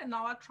inside, and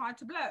now I'll try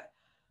to blow.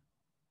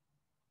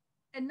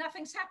 And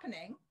nothing's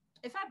happening.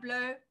 If I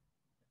blow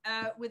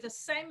with the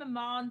same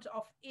amount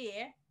of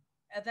air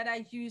that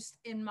I used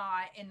in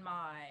my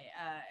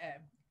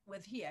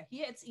with here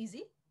it's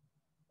easy.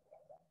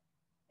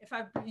 If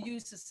I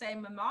use the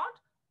same amount,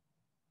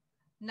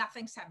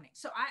 nothing's happening.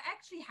 So I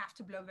actually have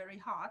to blow very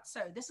hard.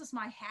 So this is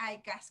my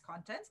high gas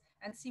contents,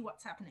 and see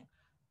what's happening.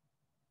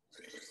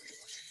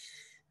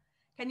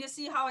 Can you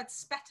see how it's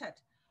spattered?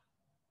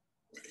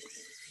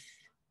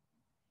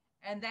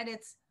 And that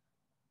it's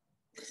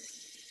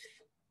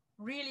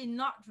really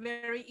not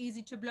very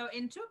easy to blow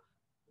into.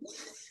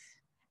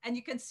 And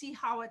you can see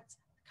how it's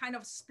kind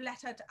of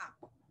splattered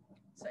up.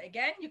 So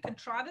again, you can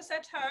try this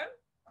at home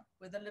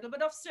with a little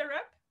bit of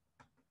syrup.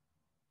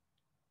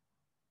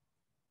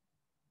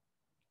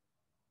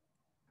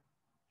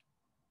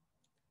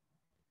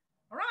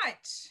 All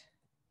right.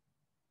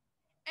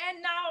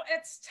 And now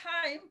it's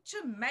time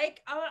to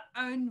make our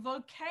own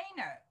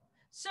volcano.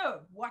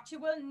 So what you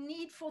will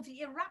need for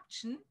the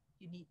eruption,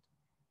 you need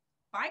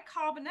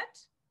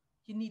bicarbonate,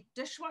 you need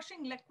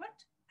dishwashing liquid,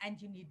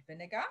 and you need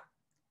vinegar.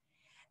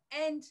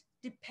 And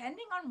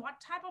depending on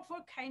what type of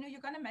volcano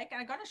you're going to make,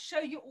 and I'm going to show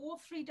you all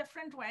three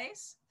different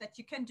ways that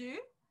you can do,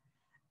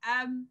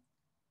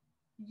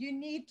 you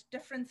need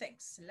different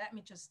things. Let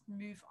me just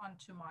move on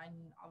to my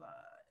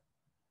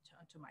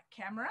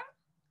camera.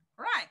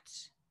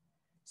 Right.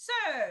 So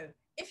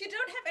if you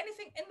don't have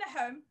anything in the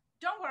home,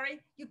 don't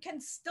worry, you can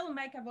still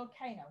make a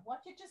volcano. What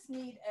you just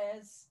need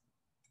is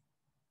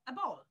a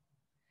bowl.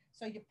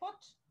 So you put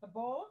the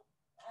bowl,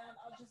 and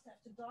I'll just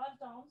have to dive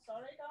down.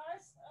 Sorry,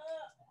 guys.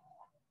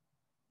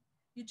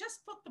 You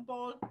just put the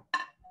bowl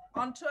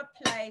onto a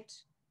plate.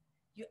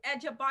 You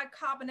add your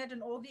bicarbonate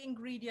and all the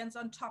ingredients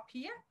on top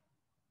here,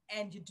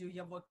 and you do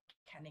your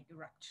volcanic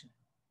eruption.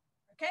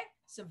 Okay,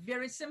 so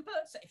very simple.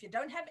 So if you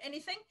don't have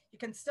anything, you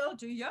can still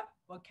do your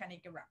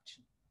volcanic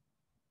eruption.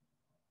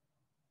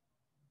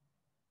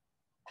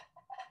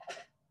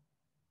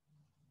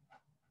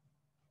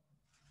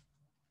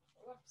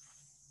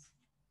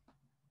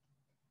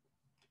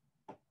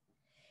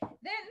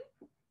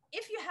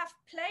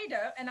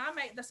 Play-Doh, and I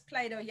made this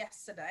Play-Doh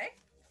yesterday.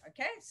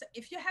 Okay, so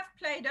if you have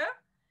Play-Doh,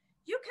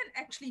 you can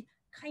actually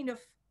kind of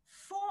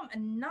form a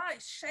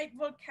nice shaped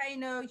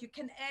volcano. You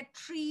can add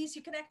trees.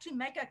 You can actually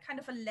make a kind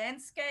of a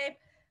landscape,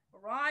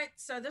 right?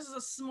 So this is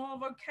a small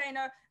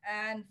volcano,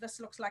 and this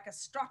looks like a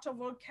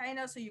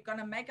stratovolcano. So you're going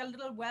to make a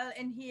little well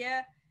in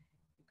here.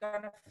 You're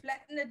going to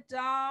flatten it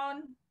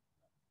down.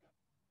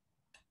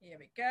 Here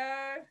we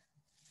go.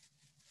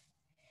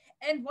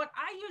 And what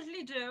I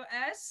usually do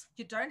is,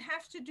 you don't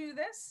have to do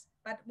this,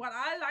 but what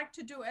I like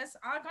to do is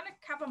I'm going to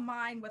cover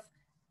mine with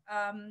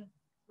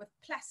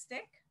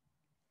plastic.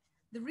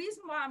 The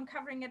reason why I'm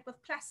covering it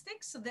with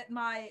plastic so that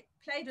my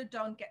Play-Doh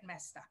don't get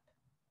messed up.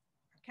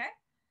 Okay,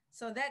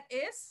 so that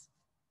is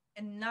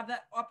another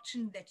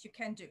option that you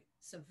can do.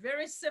 So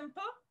very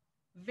simple,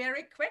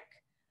 very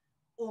quick,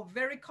 or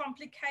very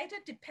complicated,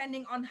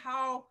 depending on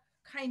how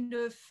kind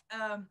of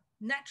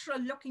natural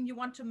looking you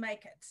want to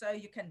make it. So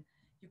you can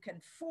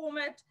form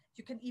it.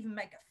 You can even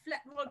make a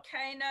flat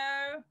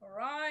volcano, all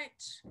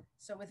right?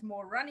 So with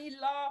more runny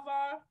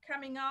lava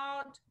coming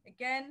out,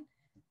 again,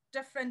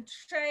 different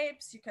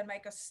shapes. You can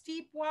make a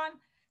steep one.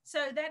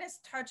 So that is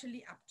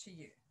totally up to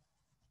you.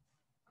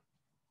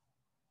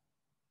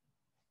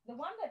 The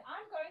one that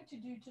I'm going to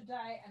do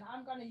today and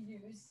I'm going to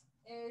use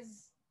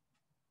is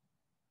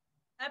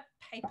a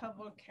paper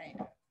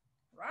volcano,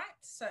 right?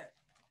 So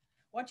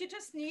what you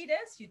just need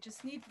is, you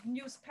just need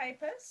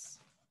newspapers.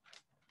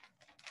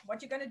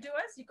 What you're going to do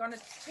is you're going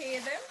to tear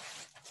them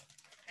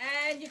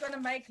and you're going to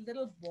make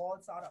little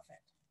balls out of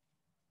it.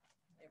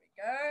 There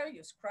we go.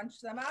 You scrunch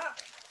them up.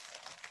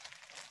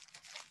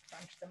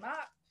 Crunch them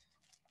up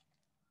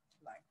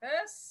like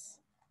this.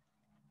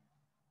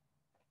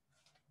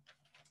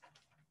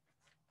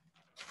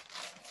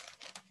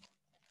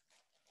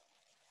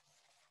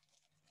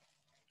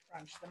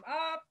 Crunch them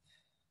up.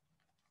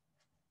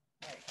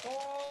 Make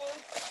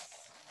balls.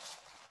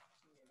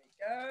 Here we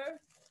go.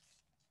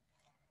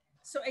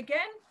 So again,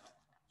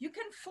 you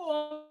can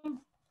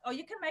form, or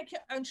you can make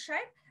your own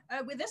shape.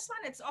 With this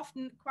one, it's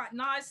often quite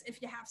nice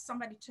if you have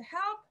somebody to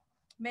help,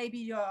 maybe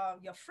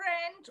your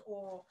friend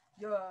or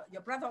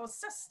your brother or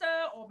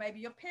sister, or maybe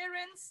your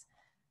parents,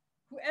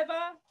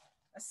 whoever,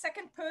 a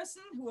second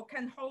person who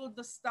can hold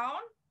this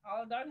down.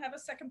 I don't have a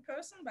second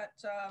person, but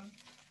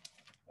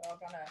we're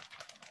gonna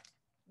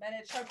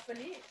manage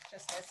hopefully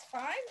just as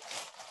fine.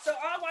 So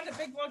I want a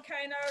big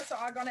volcano, so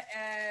I'm gonna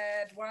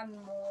add one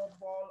more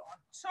ball on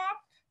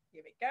top.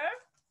 Here we go,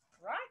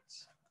 right?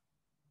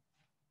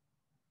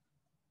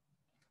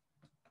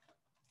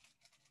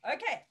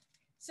 Okay,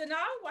 so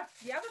now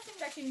the other thing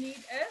that you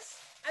need is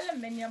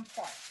aluminium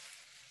foil.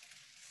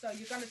 So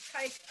you're going to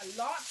take a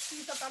large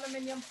piece of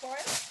aluminium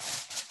foil.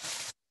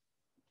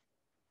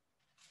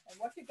 And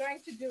what you're going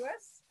to do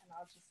is, and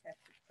I'll just have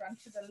to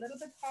crunch it a little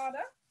bit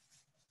harder.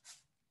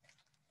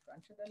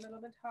 Crunch it a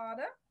little bit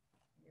harder.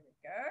 Here we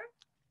go.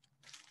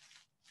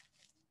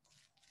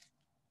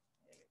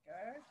 Here we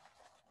go.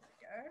 Here we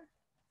go.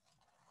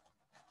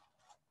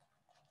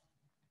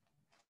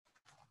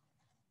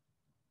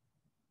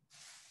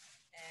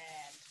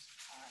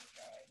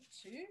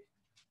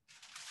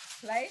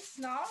 To place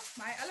now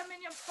my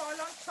aluminium foil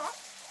on top,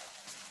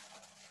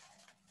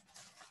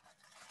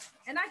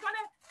 and I'm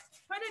gonna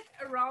put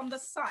it around the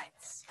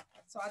sides.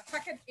 So I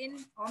tuck it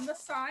in on the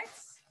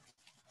sides,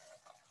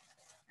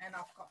 and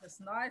I've got this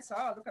nice,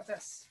 oh, look at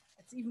this.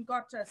 It's even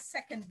got a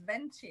second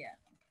vent here.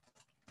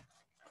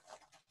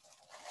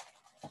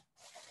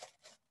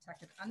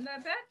 Tuck it under a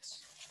bit.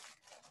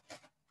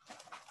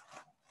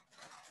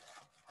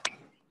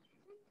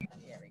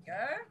 Here we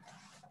go.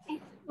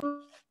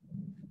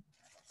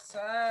 So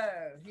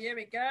here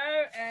we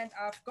go, and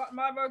I've got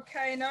my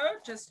volcano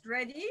just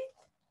ready.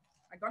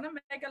 I'm gonna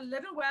make a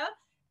little well.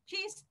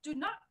 Please do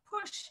not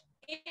push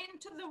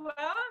into the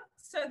well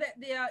so that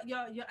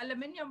your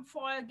aluminium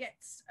foil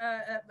gets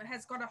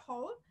has got a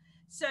hole.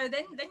 So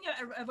then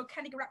your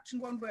volcanic eruption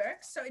won't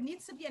work. So it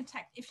needs to be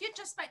intact. If you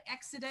just by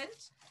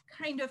accident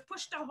kind of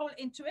pushed a hole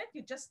into it,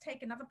 you just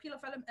take another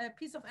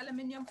piece of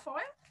aluminium foil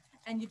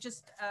and you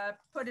just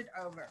put it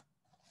over.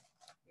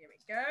 Here we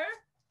go.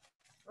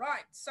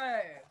 Right, so,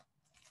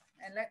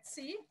 and let's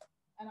see,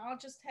 and I'll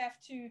just have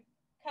to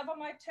cover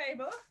my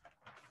table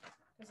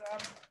because I'm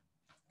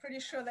pretty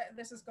sure that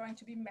this is going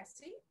to be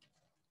messy.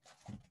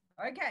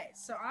 Okay,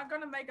 so I'm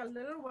going to make a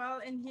little well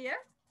in here.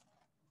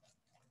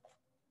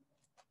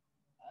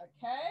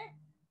 Okay,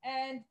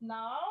 and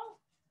now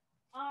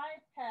I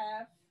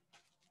have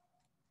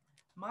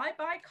my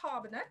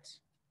bicarbonate,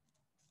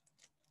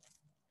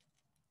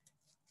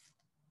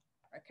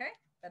 okay,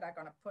 that I'm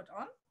going to put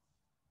on.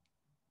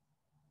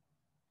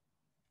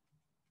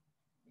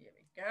 Here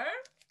we go.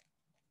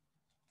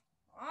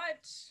 All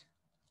right,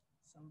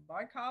 some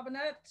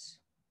bicarbonate.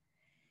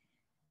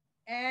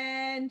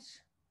 And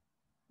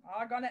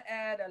I'm going to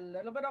add a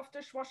little bit of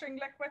dishwashing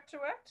liquid to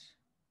it.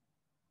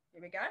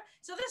 Here we go.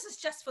 So this is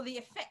just for the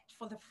effect,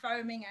 for the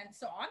foaming and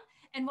so on.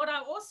 And what I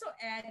also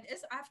add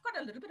is I've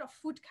got a little bit of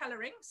food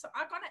coloring. So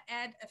I'm going to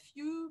add a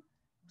few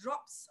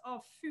drops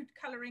of food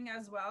coloring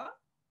as well.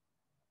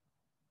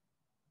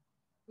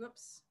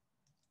 Whoops.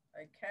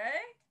 Okay,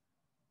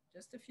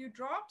 just a few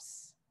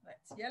drops.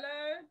 That's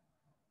yellow.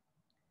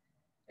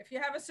 If you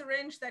have a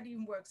syringe, that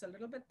even works a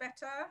little bit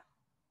better.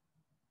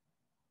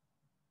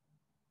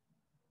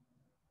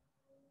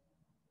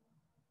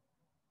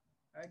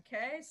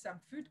 Okay, some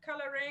food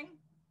coloring.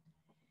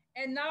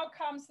 And now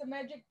comes the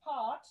magic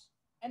part.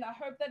 And I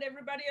hope that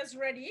everybody is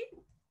ready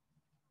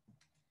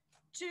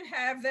to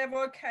have their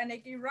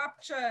volcanic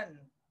eruption.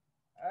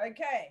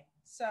 Okay,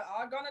 so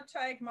I'm gonna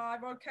take my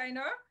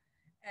volcano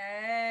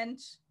and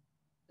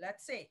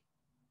let's see.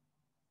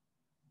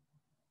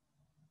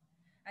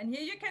 And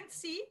here you can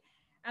see,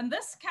 in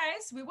this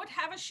case, we would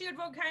have a sheared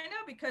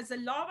volcano because the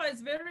lava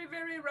is very,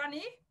 very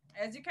runny,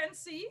 as you can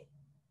see.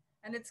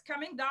 And it's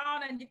coming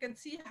down and you can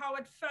see how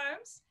it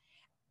foams.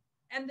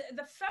 And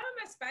the foam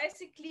is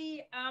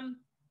basically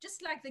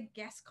just like the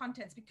gas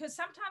contents, because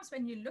sometimes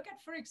when you look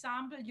at, for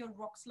example, your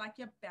rocks like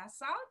your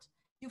basalt,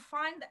 you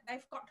find that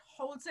they've got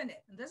holes in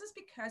it. And this is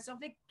because of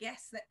the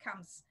gas that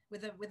comes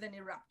with an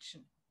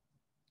eruption.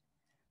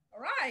 All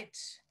right.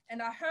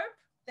 And I hope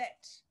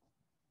that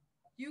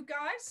you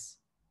guys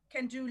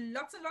can do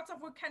lots and lots of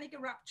volcanic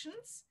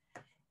eruptions.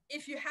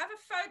 If you have a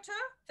photo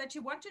that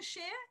you want to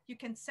share, you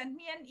can send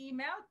me an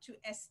email to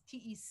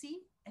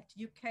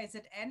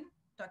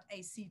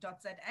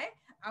stec@ukzn.ac.za.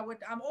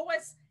 I'm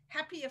always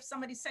happy if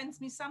somebody sends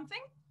me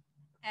something.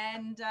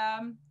 And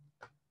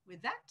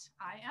with that,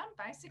 I am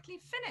basically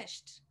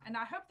finished. And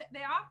I hope that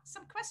there are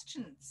some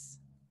questions.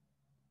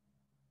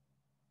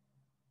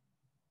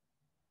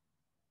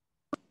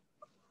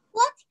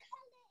 What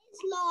color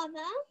is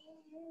lava?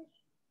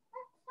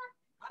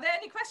 Are there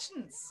any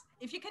questions?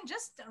 If you can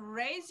just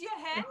raise your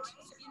hand,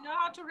 so you know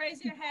how to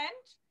raise your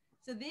hand.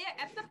 So there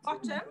at the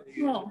bottom.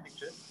 Whoa.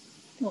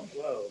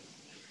 Whoa.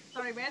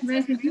 Sorry, where's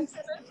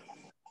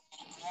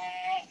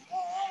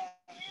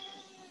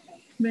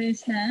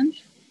Raise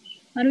hand.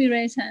 How do we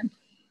raise hand?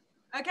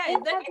 Okay,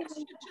 then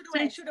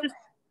should away.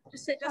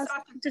 Just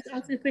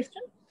ask the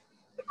question.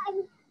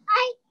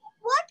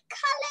 What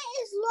color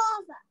is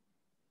lava?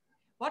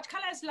 What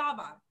color is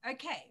lava?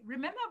 Okay,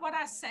 remember what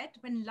I said,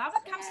 when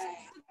lava comes to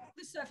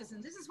the surface,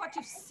 and this is what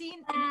you've seen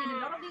in a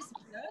lot of these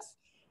videos,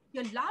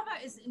 your lava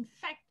is in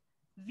fact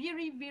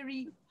very,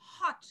 very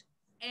hot.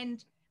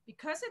 And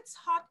because it's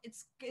hot,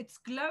 it's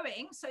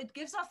glowing, so it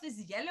gives off this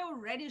yellow,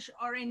 reddish,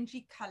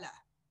 orangey color.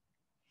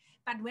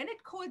 But when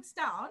it cools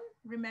down,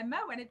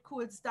 remember when it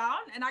cools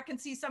down, and I can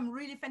see some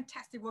really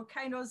fantastic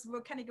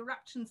volcanic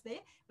eruptions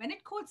there, when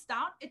it cools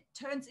down, it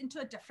turns into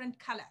a different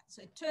color.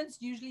 So it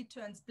usually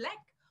turns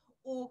black,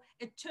 or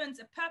it turns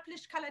a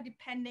purplish color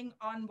depending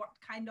on what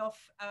kind of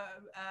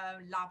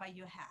lava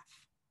you have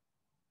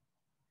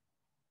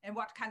and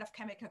what kind of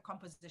chemical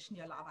composition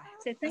your lava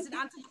has. So Does it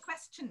answer your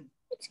question?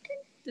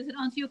 Does it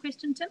answer your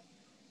question, Tim?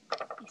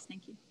 Yes,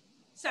 thank you.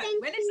 So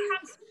when it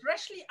comes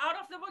freshly out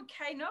of the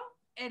volcano,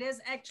 it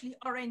is actually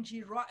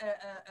orangey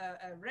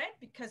red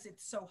because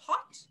it's so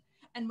hot.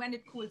 And when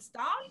it cools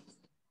down,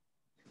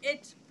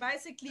 it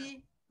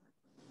basically,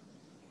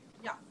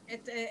 yeah,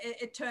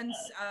 it turns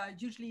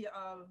usually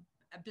a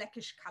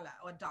blackish color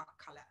or dark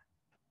color.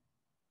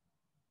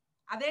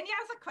 Are there any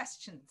other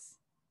questions?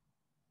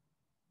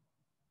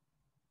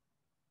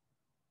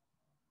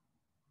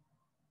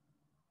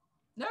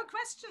 No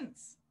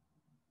questions.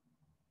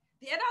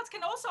 The adults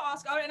can also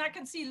ask. Oh, and I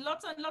can see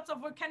lots and lots of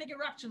volcanic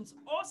eruptions.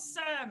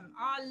 Awesome.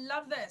 I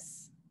love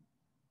this.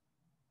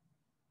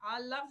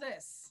 I love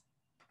this.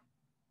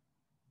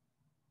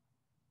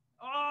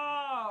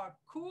 Oh,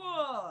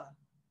 cool.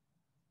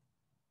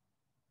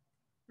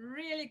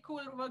 Really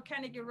cool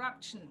volcanic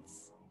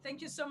eruptions.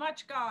 Thank you so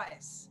much,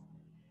 guys.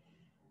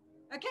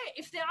 Okay,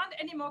 if there aren't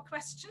any more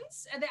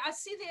questions, I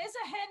see there is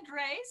a hand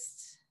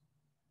raised.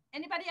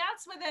 Anybody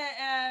else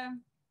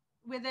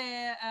with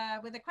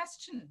a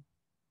question?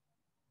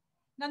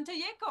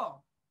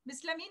 Nantoyeko,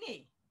 Miss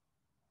Lamini,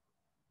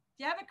 do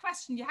you have a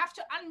question? You have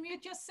to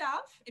unmute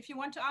yourself if you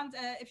want to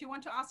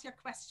ask your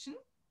question.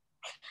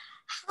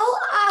 How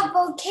are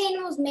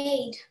volcanoes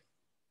made?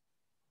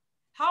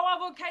 How are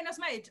volcanoes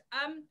made?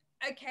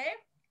 Okay,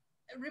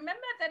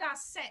 remember that I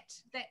said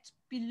that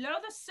below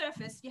the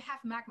surface you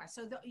have magma,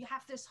 so you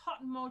have this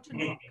hot molten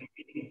rock.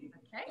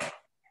 Okay,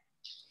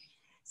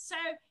 so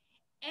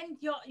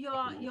and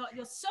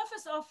your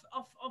surface of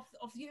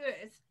the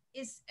earth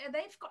is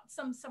they've got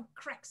some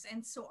cracks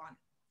and so on.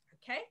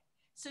 Okay,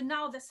 so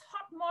now this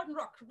hot molten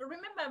rock,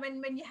 remember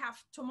when you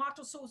have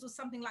tomato sauce or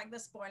something like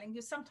this boiling,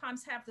 you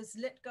sometimes have this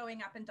lid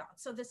going up and down.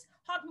 So this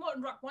hot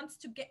molten rock wants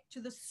to get to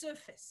the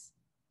surface,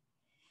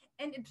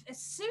 and as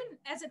soon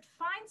as it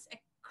finds a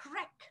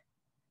crack,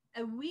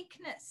 a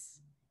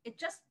weakness, it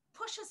just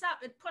pushes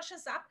up,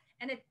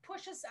 and it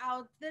pushes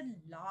out the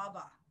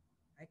lava.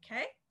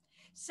 Okay,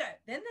 so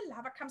then the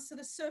lava comes to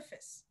the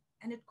surface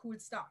and it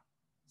cools down.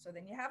 So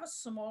then you have a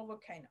small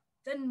volcano.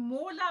 Then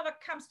more lava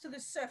comes to the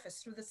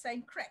surface through the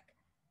same crack.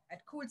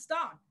 It cools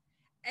down.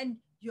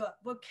 And your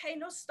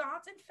volcano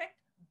starts, in fact,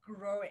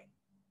 growing.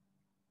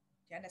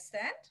 Do you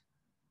understand?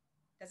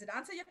 Does it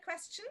answer your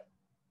question?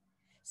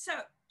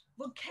 So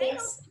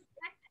volcanoes, in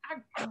fact,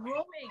 are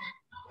growing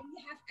when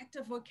you have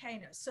active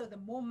volcanoes. So the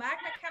more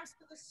magma comes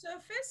to the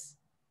surface,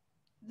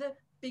 the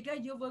bigger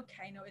your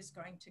volcano is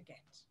going to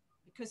get,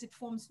 because it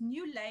forms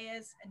new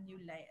layers and new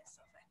layers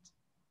of it.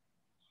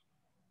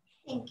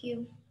 Thank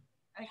you.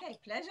 Okay,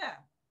 pleasure.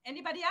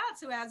 Anybody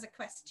else who has a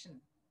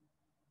question?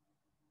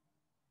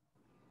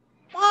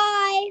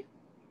 Bye.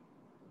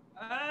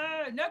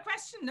 Oh, no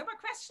question, no more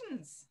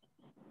questions.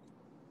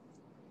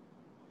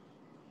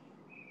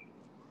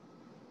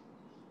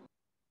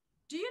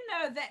 Do you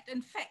know that,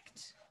 in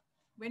fact,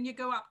 when you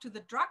go up to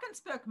the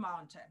Drakensberg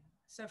mountain,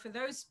 so for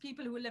those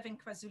people who live in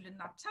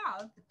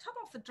KwaZulu-Natal, the top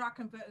of the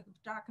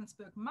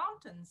Drakensberg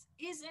mountains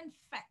is in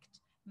fact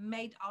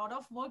made out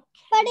of volcano.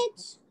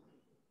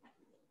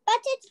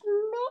 But it's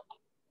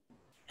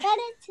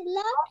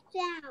locked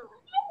down.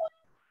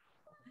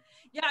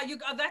 Yeah, you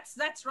go,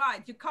 that's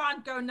right. You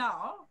can't go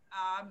now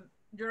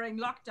during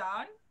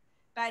lockdown,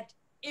 but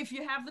if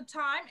you have the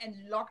time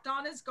and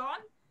lockdown is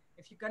gone,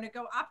 if you're going to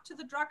go up to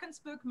the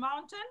Drakensberg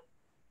mountain,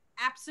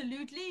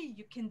 absolutely,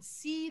 you can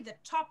see the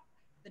top.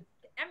 The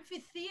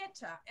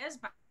amphitheater is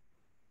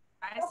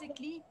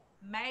basically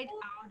made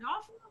out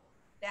of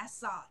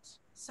basalt.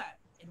 So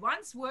it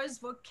once was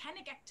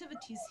volcanic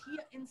activities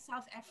here in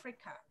South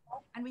Africa,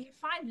 and we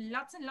find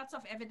lots and lots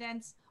of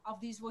evidence of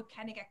these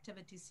volcanic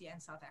activities here in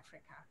South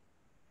Africa.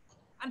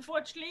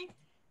 Unfortunately,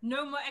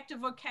 no more active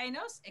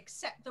volcanoes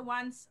except the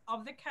ones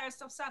of the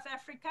coast of South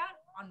Africa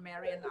on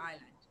Marion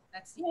Island.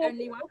 That's the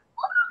only one.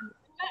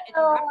 It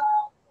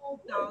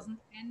erupted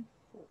in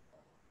 2004.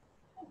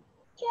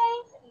 I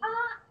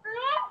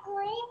have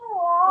green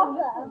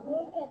water.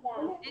 Look at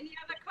that. Any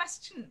other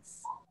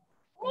questions?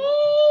 Me.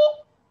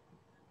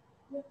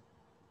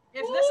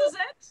 If this is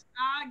it,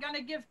 I'm going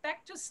to give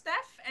back to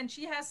Steph, and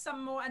she has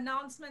some more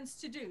announcements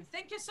to do.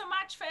 Thank you so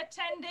much for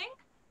attending,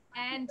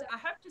 and I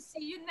hope to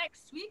see you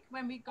next week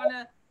when we're going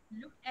to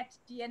look at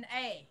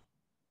DNA.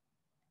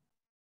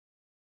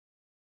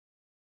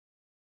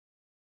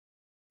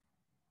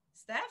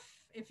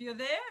 Steph, if you're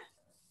there.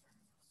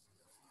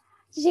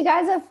 Did you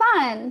guys have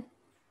fun?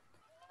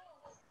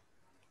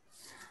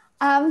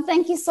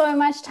 Thank you so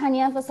much,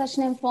 Tanja, for such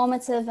an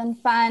informative and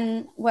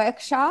fun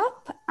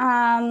workshop.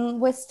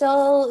 We're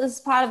still as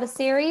part of a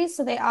series,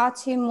 so there are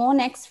 2 more.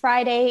 Next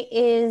Friday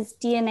is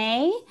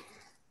DNA.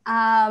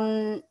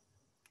 My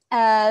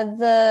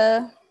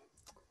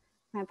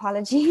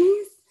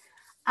apologies.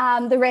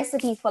 The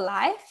recipe for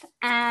life.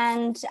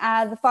 And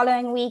the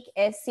following week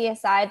is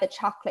CSI, the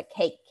chocolate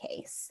cake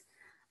case.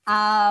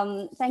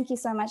 Thank you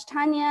so much,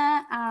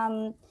 Tanja.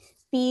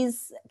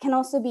 These can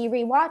also be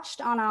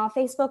rewatched on our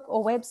Facebook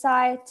or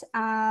website.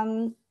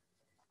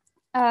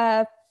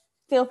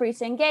 Feel free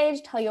to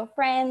engage, tell your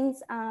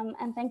friends,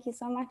 and thank you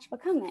so much for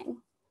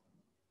coming.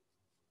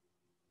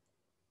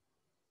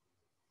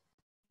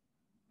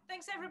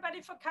 Thanks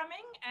everybody for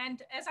coming.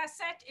 And as I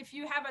said, if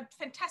you have a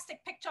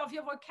fantastic picture of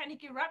your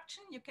volcanic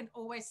eruption, you can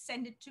always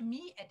send it to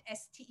me at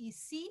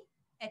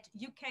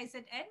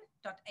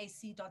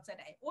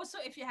stec@ukzn.ac.za. Also,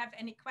 if you have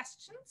any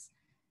questions,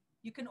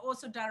 you can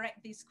also direct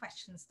these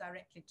questions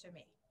directly to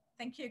me.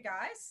 Thank you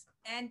guys,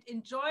 and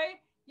enjoy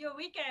your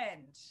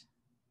weekend.